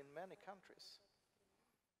people in many countries.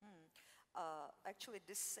 Actually,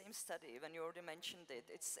 this same study, when you already mentioned it,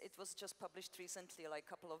 it was just published recently, like a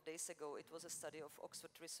couple of days ago. It was a study of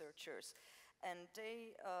Oxford researchers. And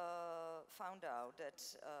they found out that,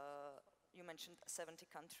 you mentioned 70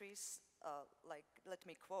 countries, like, let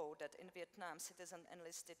me quote, that in Vietnam, citizens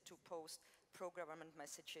enlisted to post pro-government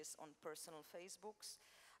messages on personal Facebooks.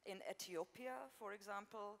 In Ethiopia, for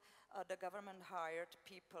example, the government hired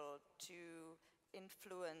people to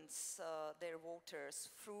influence their voters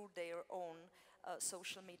through their own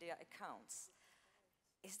social media accounts.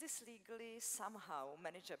 Is this legally somehow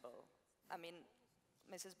manageable? I mean,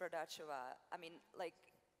 Mrs. Bradáčová, I mean, like,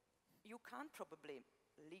 you can't probably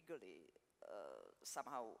legally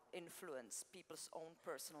somehow influence people's own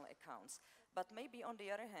personal accounts, but maybe on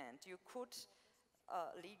the other hand, you could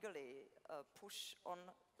legally push on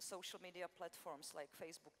social media platforms like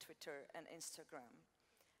Facebook, Twitter, and Instagram.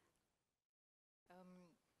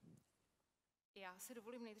 Já si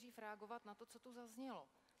dovolím nejdřív reagovat na to, co tu zaznělo.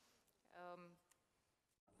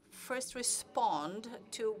 First respond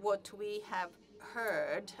to what we have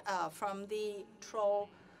heard from the troll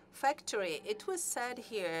factory. It was said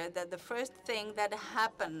here that the first thing that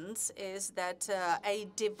happens is that a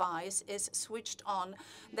device is switched on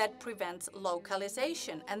that prevents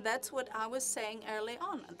localization. And that's what I was saying early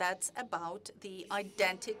on. That's about the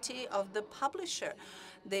identity of the publisher.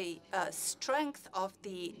 The strength of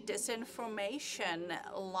the disinformation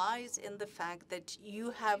lies in the fact that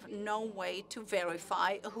you have no way to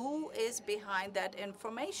verify who is behind that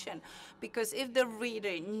information. Because if the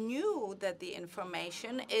reader knew that the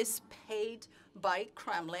information is paid by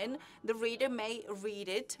Kremlin, the reader may read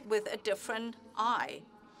it with a different eye.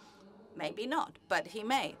 Maybe not, but he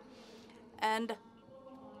may. And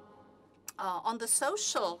on the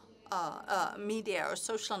social media or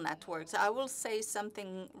social networks, I will say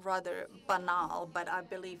something rather banal, but I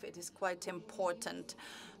believe it is quite important.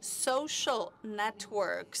 Social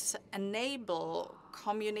networks enable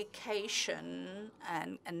communication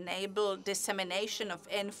and enable dissemination of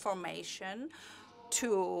information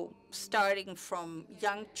to starting from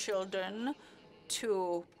young children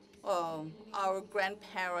to our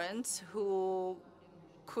grandparents who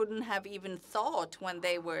couldn't have even thought when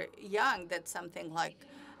they were young that something like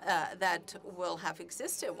that will have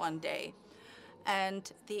existed one day.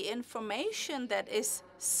 And the information that is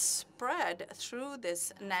spread through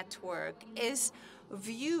this network is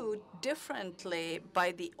viewed differently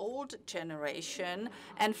by the old generation,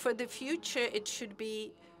 and for the future it should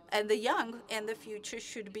be, and the young in the future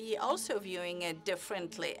should be also viewing it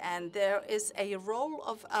differently. And there is a role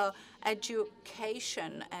of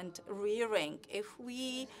education and rearing. If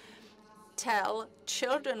we tell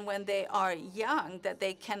children when they are young that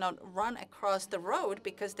they cannot run across the road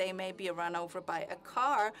because they may be run over by a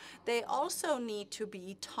car, they also need to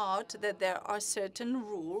be taught that there are certain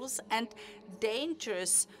rules and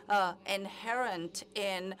dangers inherent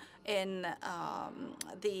in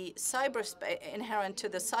the cyberspace, inherent to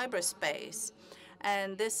the cyberspace.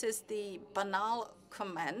 And this is the banal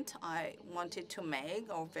comment I wanted to make,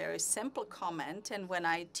 or very simple comment. And when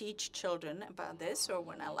I teach children about this, or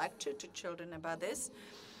when I lecture to children about this,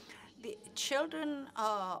 the children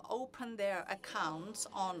open their accounts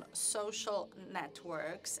on social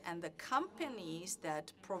networks, and the companies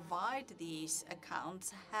that provide these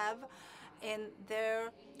accounts have in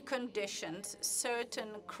their conditions certain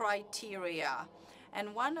criteria.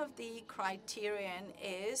 And one of the criterion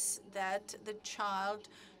is that the child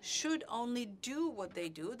should only do what they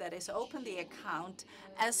do, that is, open the account,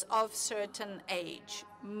 as of certain age.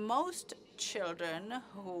 Most children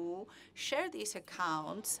who share these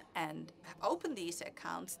accounts and open these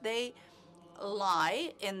accounts, they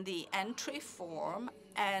lie in the entry form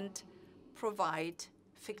and provide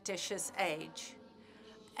fictitious age.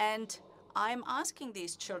 And I'm asking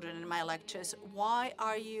these children in my lectures, why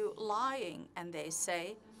are you lying? And they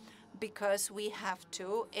say, because we have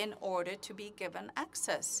to in order to be given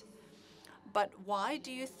access. But why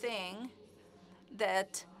do you think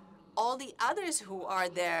that all the others who are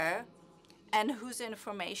there and whose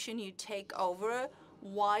information you take over,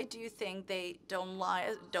 why do you think they don't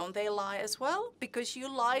lie? Don't they lie as well? Because you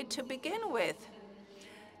lied to begin with.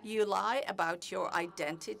 You lie about your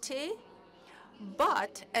identity,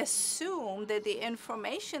 but assume that the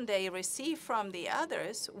information they receive from the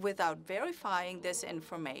others, without verifying this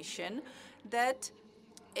information, that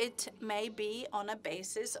it may be on a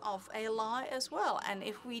basis of a lie as well. And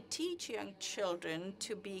if we teach young children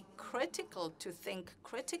to be critical, to think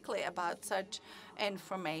critically about such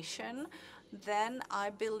information, then I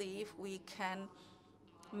believe we can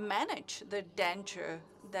manage the danger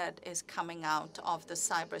that is coming out of the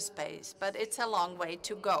cyberspace. But it's a long way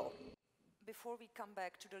to go. Before we come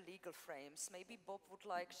back to the legal frames, maybe Bob would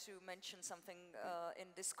like to mention something in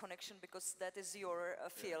this connection, because that is your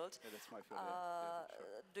field. Yeah, that's my field, yeah,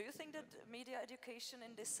 sure. Do you think that media education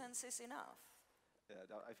in this sense is enough?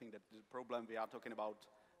 I think that the problem we are talking about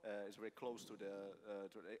is very close to the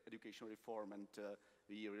education reform, and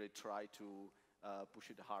we really try to push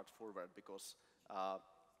it hard forward, because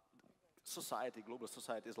society, global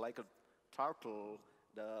society, is like a turtle,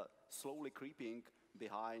 slowly creeping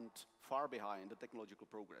far behind the technological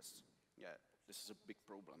progress. Yeah, this is a big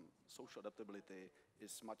problem. Social adaptability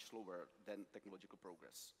is much slower than technological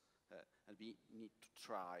progress. And we need to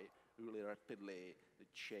try really rapidly to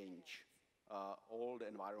change all the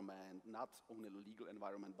environment, not only the legal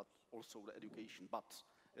environment, but also the education. But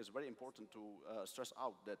it's very important to stress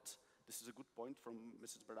out that this is a good point from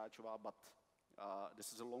Mrs. Bradáčová, but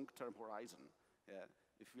this is a long-term horizon.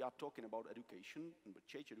 If we are talking about education, and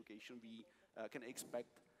change education, we can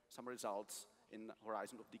expect some results in the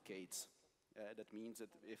horizon of decades. That means that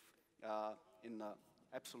if in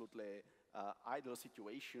absolutely ideal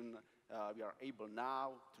situation, we are able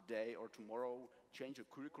now, today or tomorrow, change the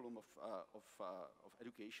curriculum of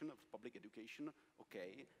education, of public education,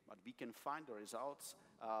 okay, but we can find the results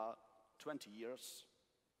 20 years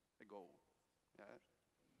ago.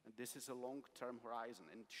 And this is a long-term horizon.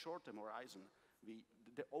 In short-term horizon,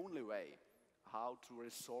 the only way how to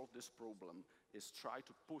resolve this problem is try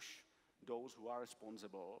to push those who are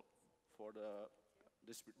responsible for the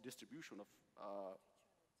distribution of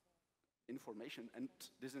information and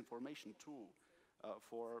disinformation too,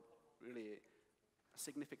 for really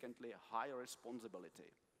significantly higher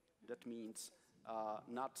responsibility. That means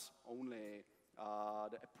not only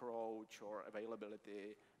the approach or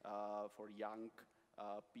availability for young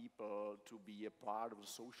people to be a part of the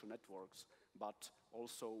social networks, but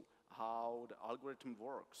also how the algorithm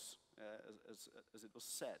works, as it was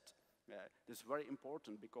said. This is very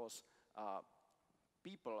important, because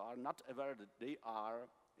people are not aware that they are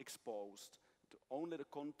exposed to only the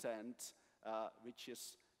content which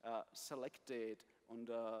is selected on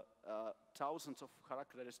the thousands of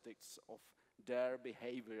characteristics of their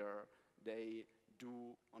behavior they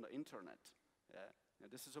do on the internet.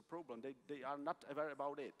 This is a problem. They are not aware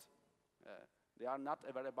about it. They are not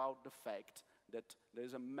aware about the fact that there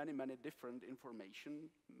is many different information,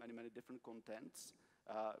 many different contents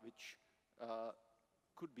which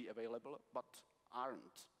could be available but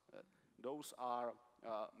aren't. Those are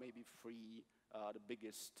maybe free, the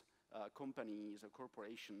biggest companies or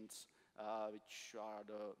corporations, which are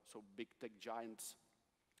the big tech giants.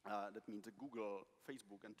 That means Google,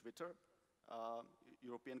 Facebook, and Twitter.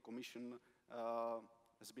 European Commission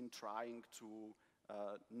has been trying to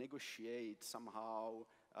negotiate somehow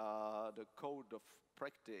the code of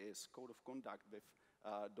practice, code of conduct with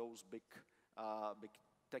those big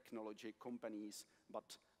technology companies.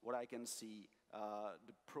 But what I can see,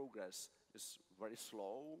 the progress is very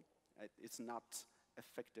slow. It's not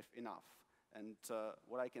effective enough. And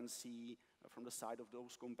what I can see from the side of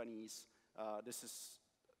those companies, this is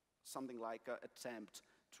something like an attempt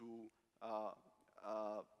to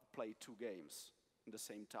play two games at the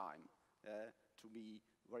same time, to be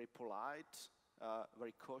very polite,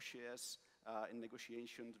 very cautious in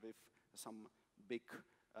negotiations with some big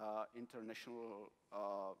international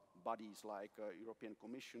bodies like European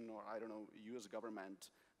Commission or, I don't know, US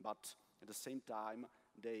government, but at the same time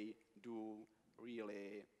they do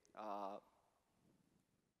really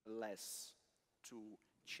less to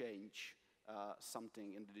change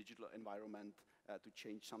something in the digital environment, to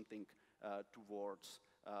change something towards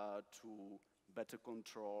to better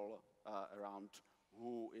control around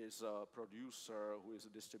who is a producer, who is a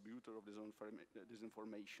distributor of this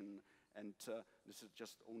information, and this is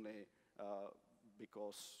just only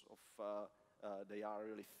because of they are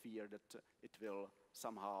really fear that it will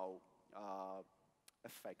somehow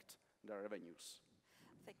affect their revenues.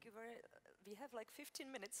 Thank you very. We have like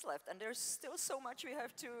 15 minutes left, and there's still so much we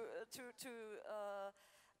have to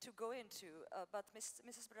go into. But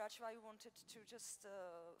Mrs. Bradáčová, you wanted to just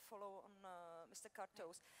follow on Mr.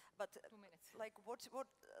 Kartous. But 2 minutes. like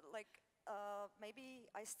maybe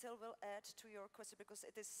I still will add to your question, because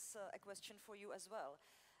it is a question for you as well.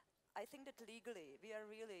 I think that legally we are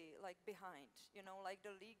really like behind, you know, like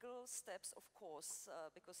the legal steps, of course,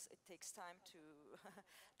 because it takes time to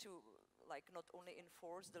to like not only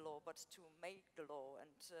enforce the law but to make the law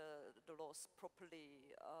and the laws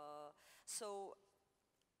properly. So,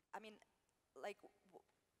 I mean, like,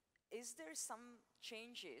 is there some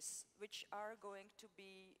changes which are going to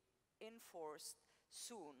be enforced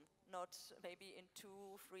soon, not maybe in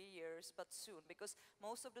 2-3 years, but soon, because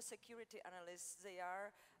most of the security analysts, they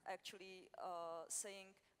are actually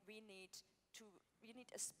saying we need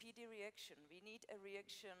a speedy reaction. We need a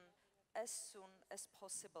reaction as soon as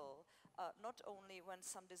possible, not only when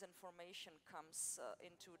some disinformation comes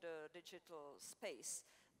into the digital space,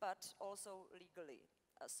 but also legally.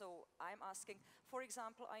 So I'm asking, for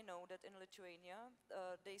example, I know that in Lithuania,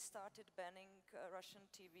 they started banning Russian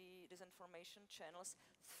TV disinformation channels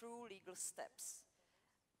through legal steps.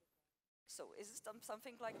 So is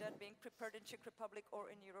something like that being prepared in Czech Republic or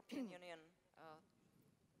in European Union?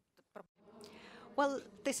 Well,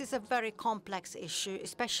 this is a very complex issue,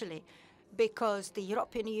 especially because the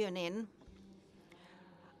European Union,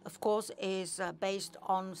 of course, is based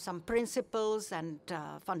on some principles and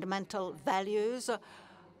fundamental values.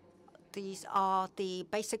 These are the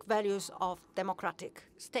basic values of democratic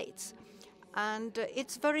states. And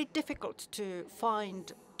it's very difficult to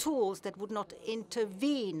find tools that would not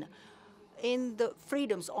intervene in the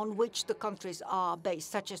freedoms on which the countries are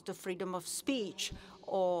based, such as the freedom of speech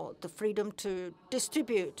or the freedom to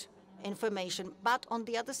distribute information. But on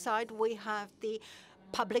the other side, we have the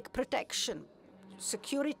public protection,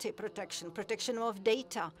 security protection, protection of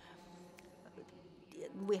data.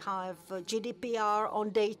 We have GDPR on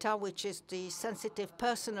data, which is the sensitive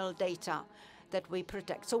personal data that we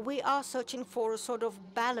protect. So we are searching for a sort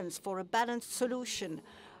of balance, for a balanced solution.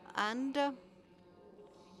 And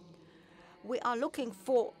we are looking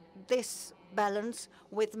for this balance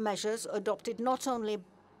with measures adopted not only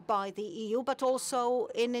by the EU, but also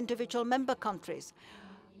in individual member countries.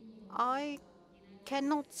 I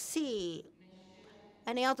cannot see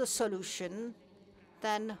any other solution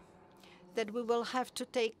than that we will have to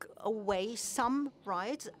take away some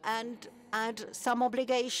rights and add some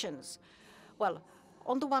obligations. Well,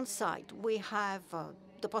 on the one side, we have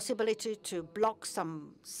the possibility to block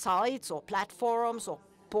some sites or platforms or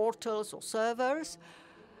portals or servers.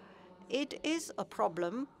 It is a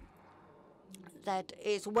problem that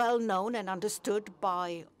is well known and understood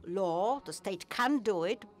by law. The state can do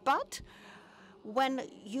it, but when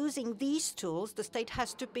using these tools, the state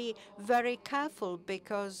has to be very careful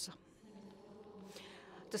because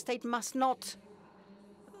the state must not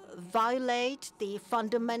violate the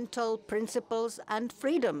fundamental principles and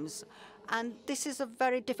freedoms. And this is a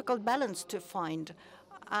very difficult balance to find.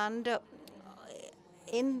 And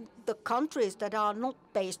in the countries that are not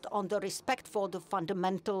based on the respect for the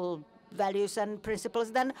fundamental values and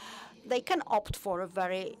principles, then they can opt for a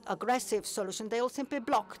very aggressive solution. They will simply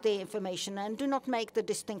block the information and do not make the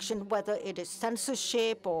distinction whether it is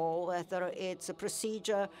censorship or whether it's a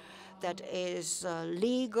procedure that is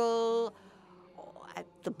legal at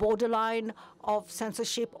the borderline of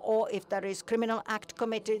censorship, or if there is criminal act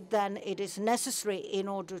committed, then it is necessary in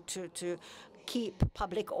order to keep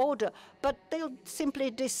public order. But they'll simply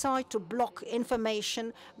decide to block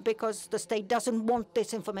information because the state doesn't want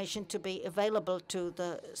this information to be available to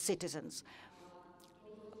the citizens.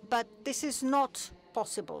 But this is not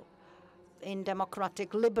possible in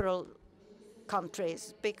democratic liberal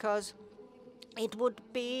countries because it would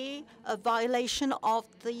be a violation of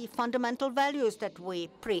the fundamental values that we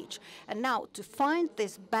preach. And now, to find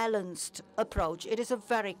this balanced approach, it is a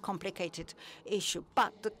very complicated issue.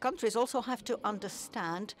 But the countries also have to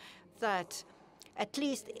understand that, at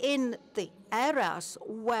least in the areas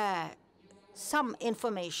where some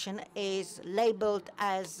information is labeled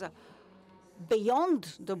as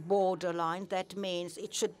beyond the borderline, that means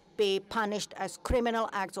it should be punished as criminal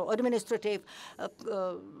acts or administrative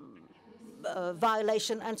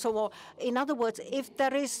violation and so on. In other words, if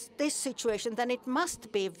there is this situation, then it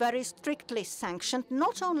must be very strictly sanctioned,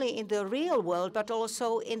 not only in the real world, but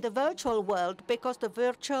also in the virtual world, because the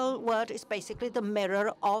virtual world is basically the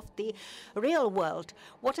mirror of the real world.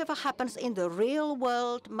 Whatever happens in the real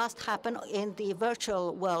world must happen in the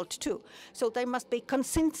virtual world too. So there must be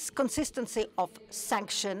consistency of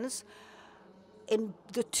sanctions in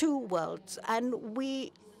the two worlds. And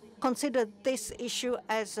we consider this issue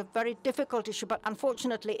as a very difficult issue, but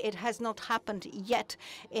unfortunately it has not happened yet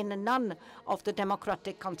in none of the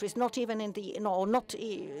democratic countries, not even in the, not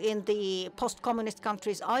in the post-communist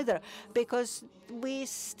countries either, because we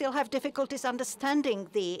still have difficulties understanding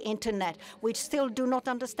the internet. We still do not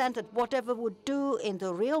understand that whatever we do in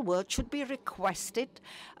the real world should be requested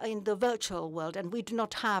in the virtual world, and we do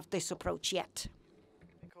not have this approach yet.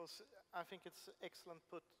 Because I think it's excellent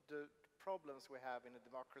put the problems we have in a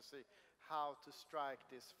democracy, how to strike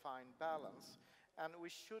this fine balance. And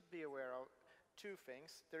we should be aware of two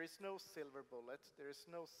things. There is no silver bullet, there is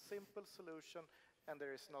no simple solution, and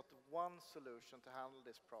there is not one solution to handle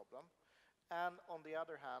this problem. And on the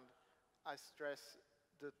other hand, I stress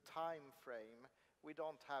the time frame. We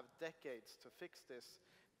don't have decades to fix this.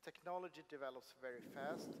 Technology develops very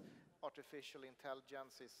fast. Artificial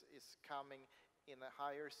intelligence is coming in a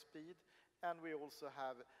higher speed. And we also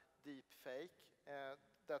have deep fake.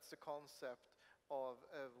 That's the concept of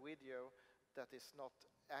a video that is not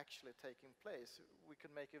actually taking place. We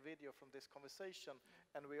could make a video from this conversation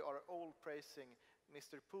and we are all praising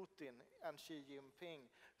Mr. Putin and Xi Jinping,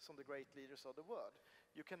 some of the great leaders of the world.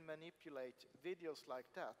 You can manipulate videos like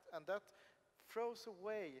that, and that throws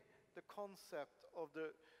away the concept of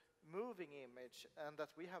the moving image and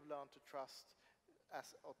that we have learned to trust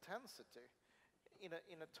as authenticity in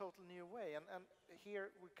a total new way. And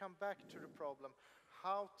here we come back to the problem,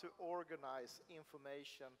 how to organize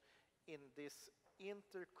information in this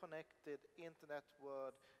interconnected internet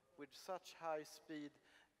world with such high speed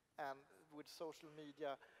and with social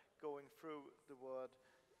media going through the world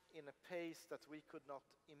in a pace that we could not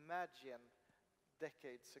imagine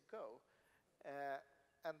decades ago.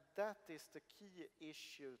 And that is the key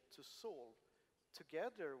issue to solve,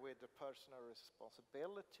 together with the personal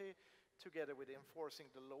responsibility, together with enforcing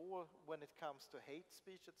the law when it comes to hate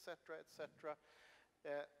speech, etc., etc.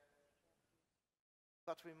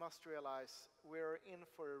 But we must realize we're in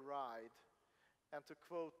for a ride. And to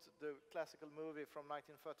quote the classical movie from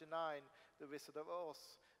 1939, The Wizard of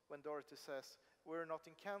Oz, when Dorothy says, "We're not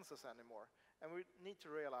in Kansas anymore." And we need to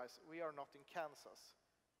realize we are not in Kansas.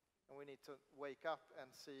 And we need to wake up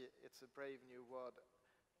and see it's a brave new world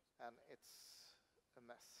and it's a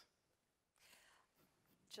mess.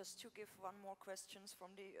 Just to give one more questions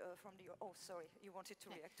from the oh, sorry, you wanted to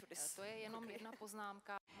react to this. To je jenom jedna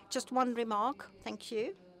poznámka. Just one remark, thank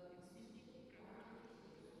you.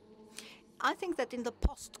 I think that in the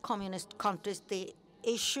post-communist countries, the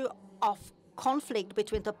issue of conflict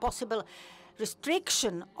between the possible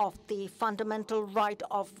restriction of the fundamental right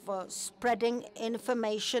of spreading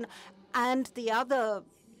information and the other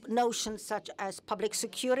notions such as public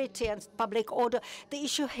security and public order, the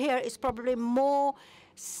issue here is probably more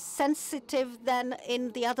sensitive than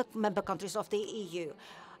in the other member countries of the EU.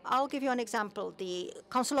 I'll give you an example. The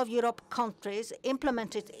Council of Europe countries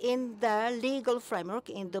implemented in their legal framework,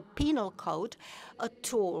 in the penal code, a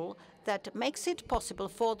tool that makes it possible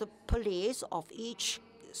for the police of each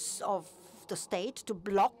of the state to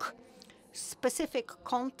block specific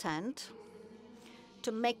content,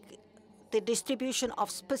 to make the distribution of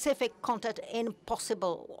specific content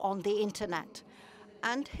impossible on the internet.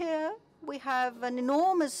 And here we have an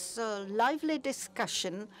enormous, lively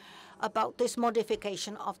discussion about this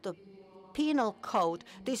modification of the penal code.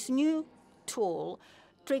 This new tool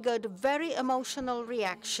triggered very emotional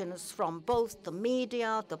reactions from both the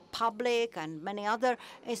media, the public, and many other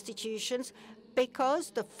institutions,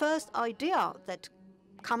 because the first idea that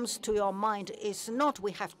comes to your mind is not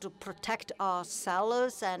we have to protect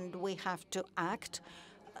ourselves and we have to act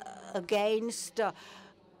against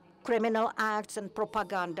criminal acts and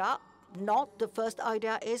propaganda. Not the first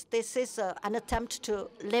idea is this is an attempt to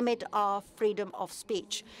limit our freedom of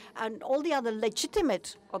speech. And all the other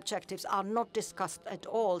legitimate objectives are not discussed at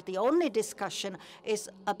all. The only discussion is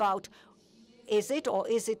about is it or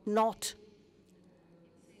is it not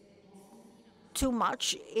too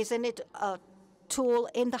much? Isn't it a tool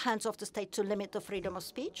in the hands of the state to limit the freedom of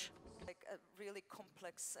speech? Like a really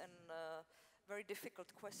complex and very difficult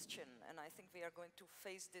question, and I think we are going to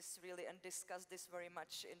face this really and discuss this very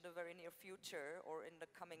much in the very near future or in the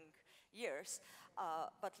coming years.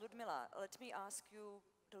 But Lyudmila, let me ask you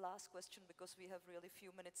the last question because we have really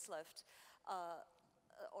few minutes left.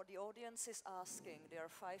 Or the audience is asking, there are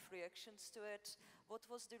 5 reactions to it. What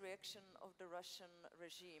was the reaction of the Russian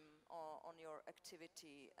regime on your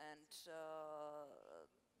activity and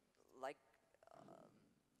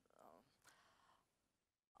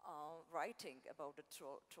writing about the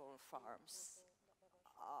troll farms?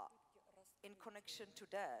 In connection to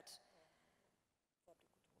that,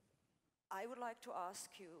 I would like to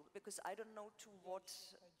ask you, because I don't know to what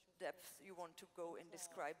depth you want to go in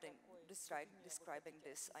describing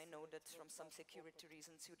this. I know that from some security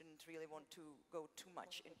reasons you didn't really want to go too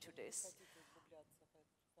much into this.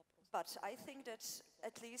 But I think that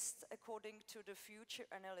at least according to the future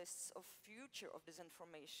analysts of future of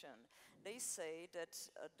disinformation, they say that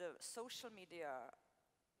the social media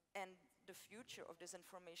and the future of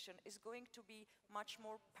disinformation is going to be much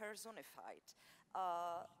more personified.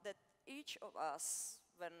 That each of us,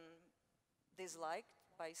 when disliked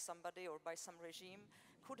by somebody or by some regime,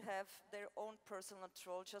 could have their own personal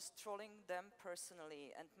troll, just trolling them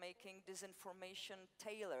personally and making disinformation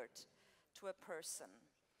tailored to a person.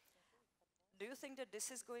 Do you think that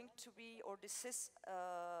this is going to be, or this is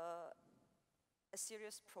a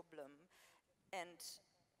serious problem? And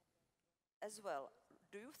as well,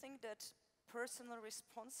 do you think that personal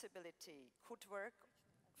responsibility could work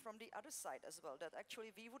from the other side as well, that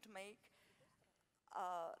actually we would make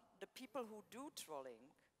the people who do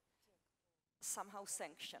trolling somehow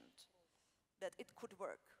sanctioned, that it could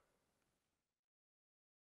work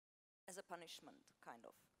as a punishment, kind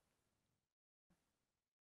of?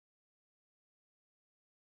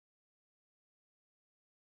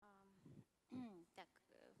 Так,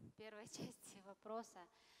 в первой части вопроса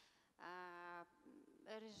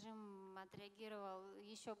режим отреагировал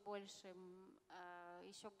еще больше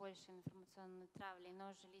информационной травлей, но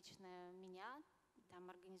уже лично меня, там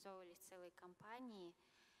организовывались целые кампании.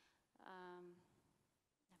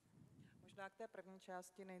 Možná k té první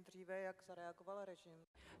části nejdříve, jak zareagoval režim.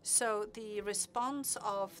 So the response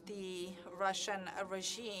of the Russian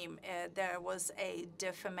regime, there was a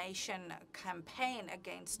defamation campaign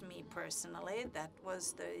against me personally. That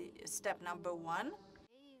was the step number one.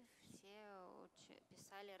 Все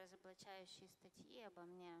писали разоблачающие статьи обо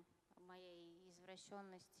мне, о моей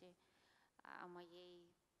извращенности, о моей,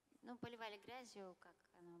 поливали грязью, как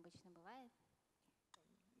оно обычно бывает.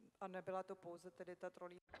 A nebyla to pouze tedy ta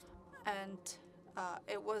trolí. And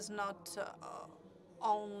it was not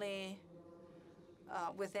only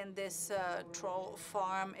within this troll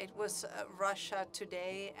farm, it was Russia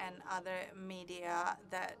Today and other media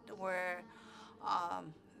that were,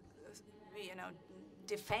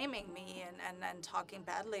 defaming me and talking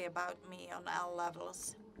badly about me on all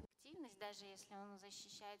levels. Активность, даже если он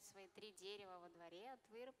защищает свои 3 дерева во дворе от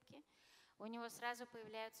вырубки, у него сразу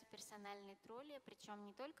появляются персональные тролли, причем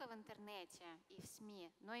не только в интернете и в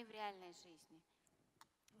СМИ, но и в реальной жизни.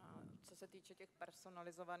 Co se týče těch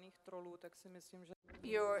personalizovaných trolů, tak si myslím, že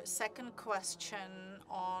Your second question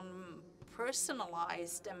on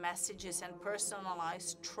personalized messages and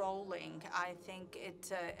personalized trolling, I think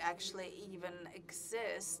it actually even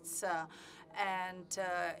exists, and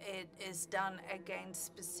it is done against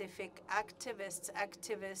specific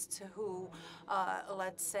activists who,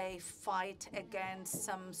 let's say, fight against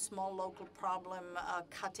some small local problem,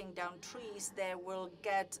 cutting down trees. They will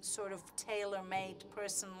get sort of tailor-made,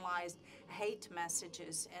 personalized hate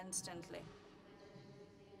messages instantly.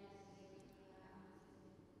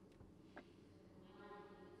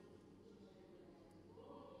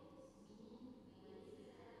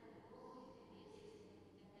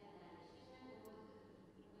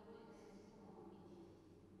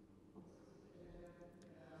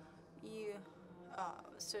 You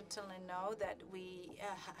certainly know that we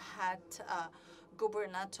had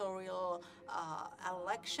gubernatorial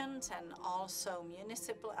elections and also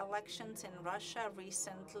municipal elections in Russia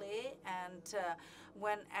recently, and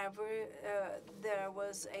whenever there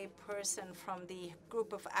was a person from the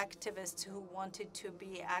group of activists who wanted to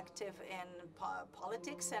be active in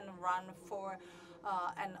politics and run for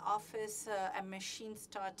an office, a machine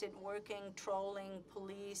started working, trolling,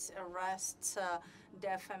 police arrests,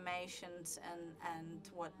 defamations, and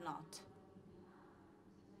whatnot.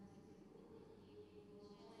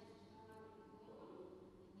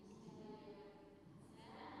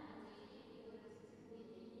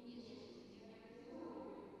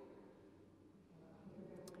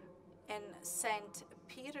 In St.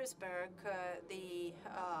 Petersburg, the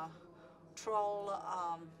troll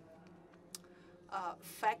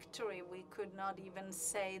factory, we could not even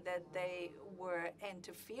say that they were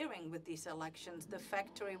interfering with these elections. The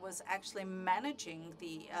factory was actually managing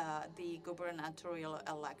the gubernatorial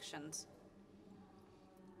elections.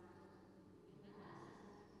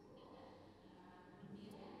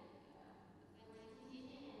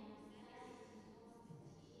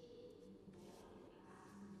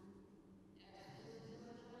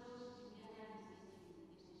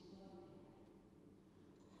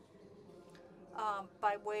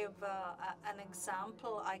 By way of an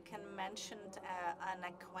example, I can mention an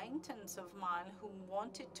acquaintance of mine who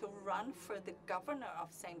wanted to run for the governor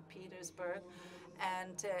of St. Petersburg,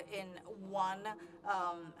 and in one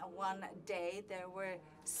day there were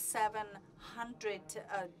 700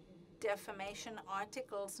 defamation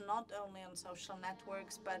articles, not only on social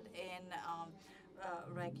networks but in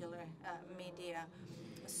regular media.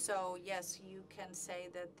 So yes, you can say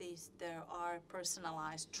that there are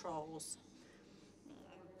personalized trolls.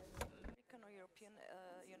 American or European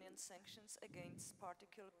Union sanctions against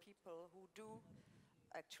particular people who do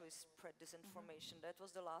actually spread disinformation? That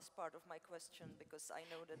was the last part of my question, because I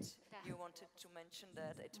know that you wanted to mention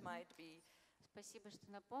that it might be. Спасибо,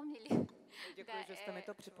 что напомнили. děkuji, že jste mi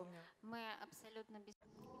to připomněl. Мы абсолютно без...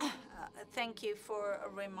 Thank you for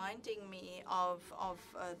reminding me of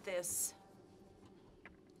this.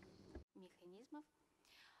 механизмов,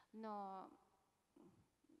 но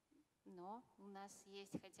но у нас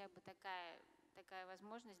есть хотя бы такая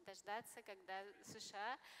возможность дождаться, когда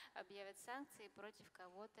США объявят санкции против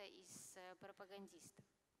кого-то из пропагандистов.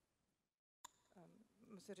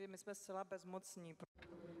 Musím říct, my jsme zcela bezmocní.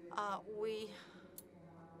 We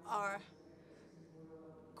are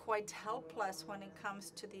quite helpless when it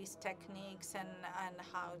comes to these techniques and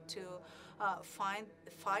how to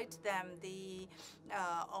fight them. The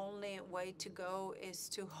only way to go is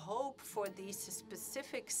to hope for these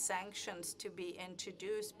specific sanctions to be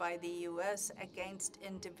introduced by the US against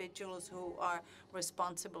individuals who are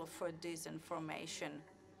responsible for disinformation.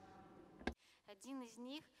 Один из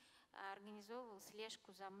них организовывал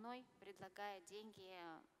слежку за мной, предлагая деньги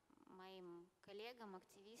моим коллегам,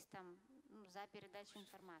 активистам за передачу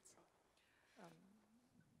информации.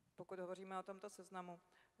 Pokud hovoříme o tomto seznamu,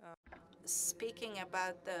 Speaking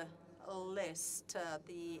about the list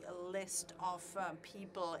of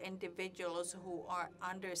people, individuals who are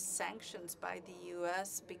under sanctions by the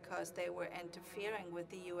US because they were interfering with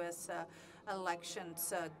the US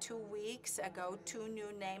elections. 2 weeks ago, 2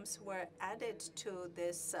 new names were added to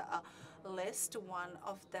this list. One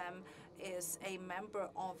of them is a member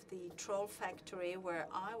of the troll factory where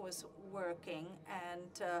I was working,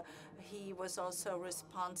 and he was also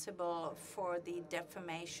responsible for the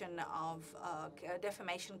defamation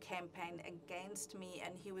campaign against me,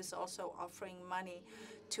 and he was also offering money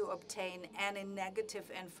to obtain any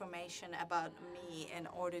negative information about me in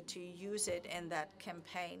order to use it in that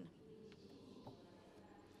campaign.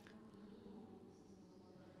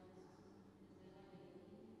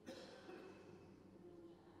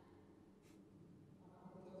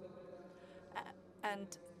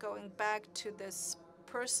 And going back to this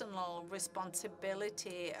personal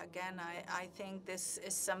responsibility, again, I think this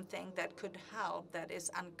is something that could help, that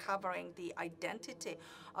is uncovering the identity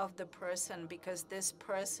of the person, because this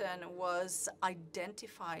person was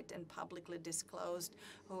identified and publicly disclosed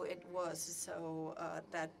who it was, so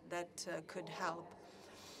that could help.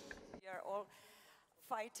 We are all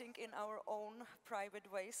fighting in our own private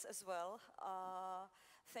ways as well.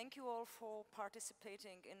 Thank you all for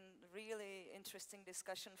participating in really interesting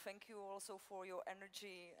discussion. Thank you also for your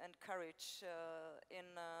energy and courage in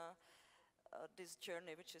this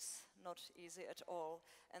journey, which is not easy at all.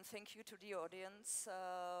 And thank you to the audience.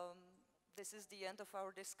 This is the end of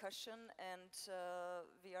our discussion, and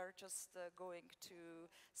we are just going to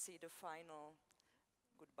see the final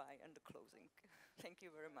goodbye and the closing. Thank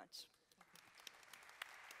you very much.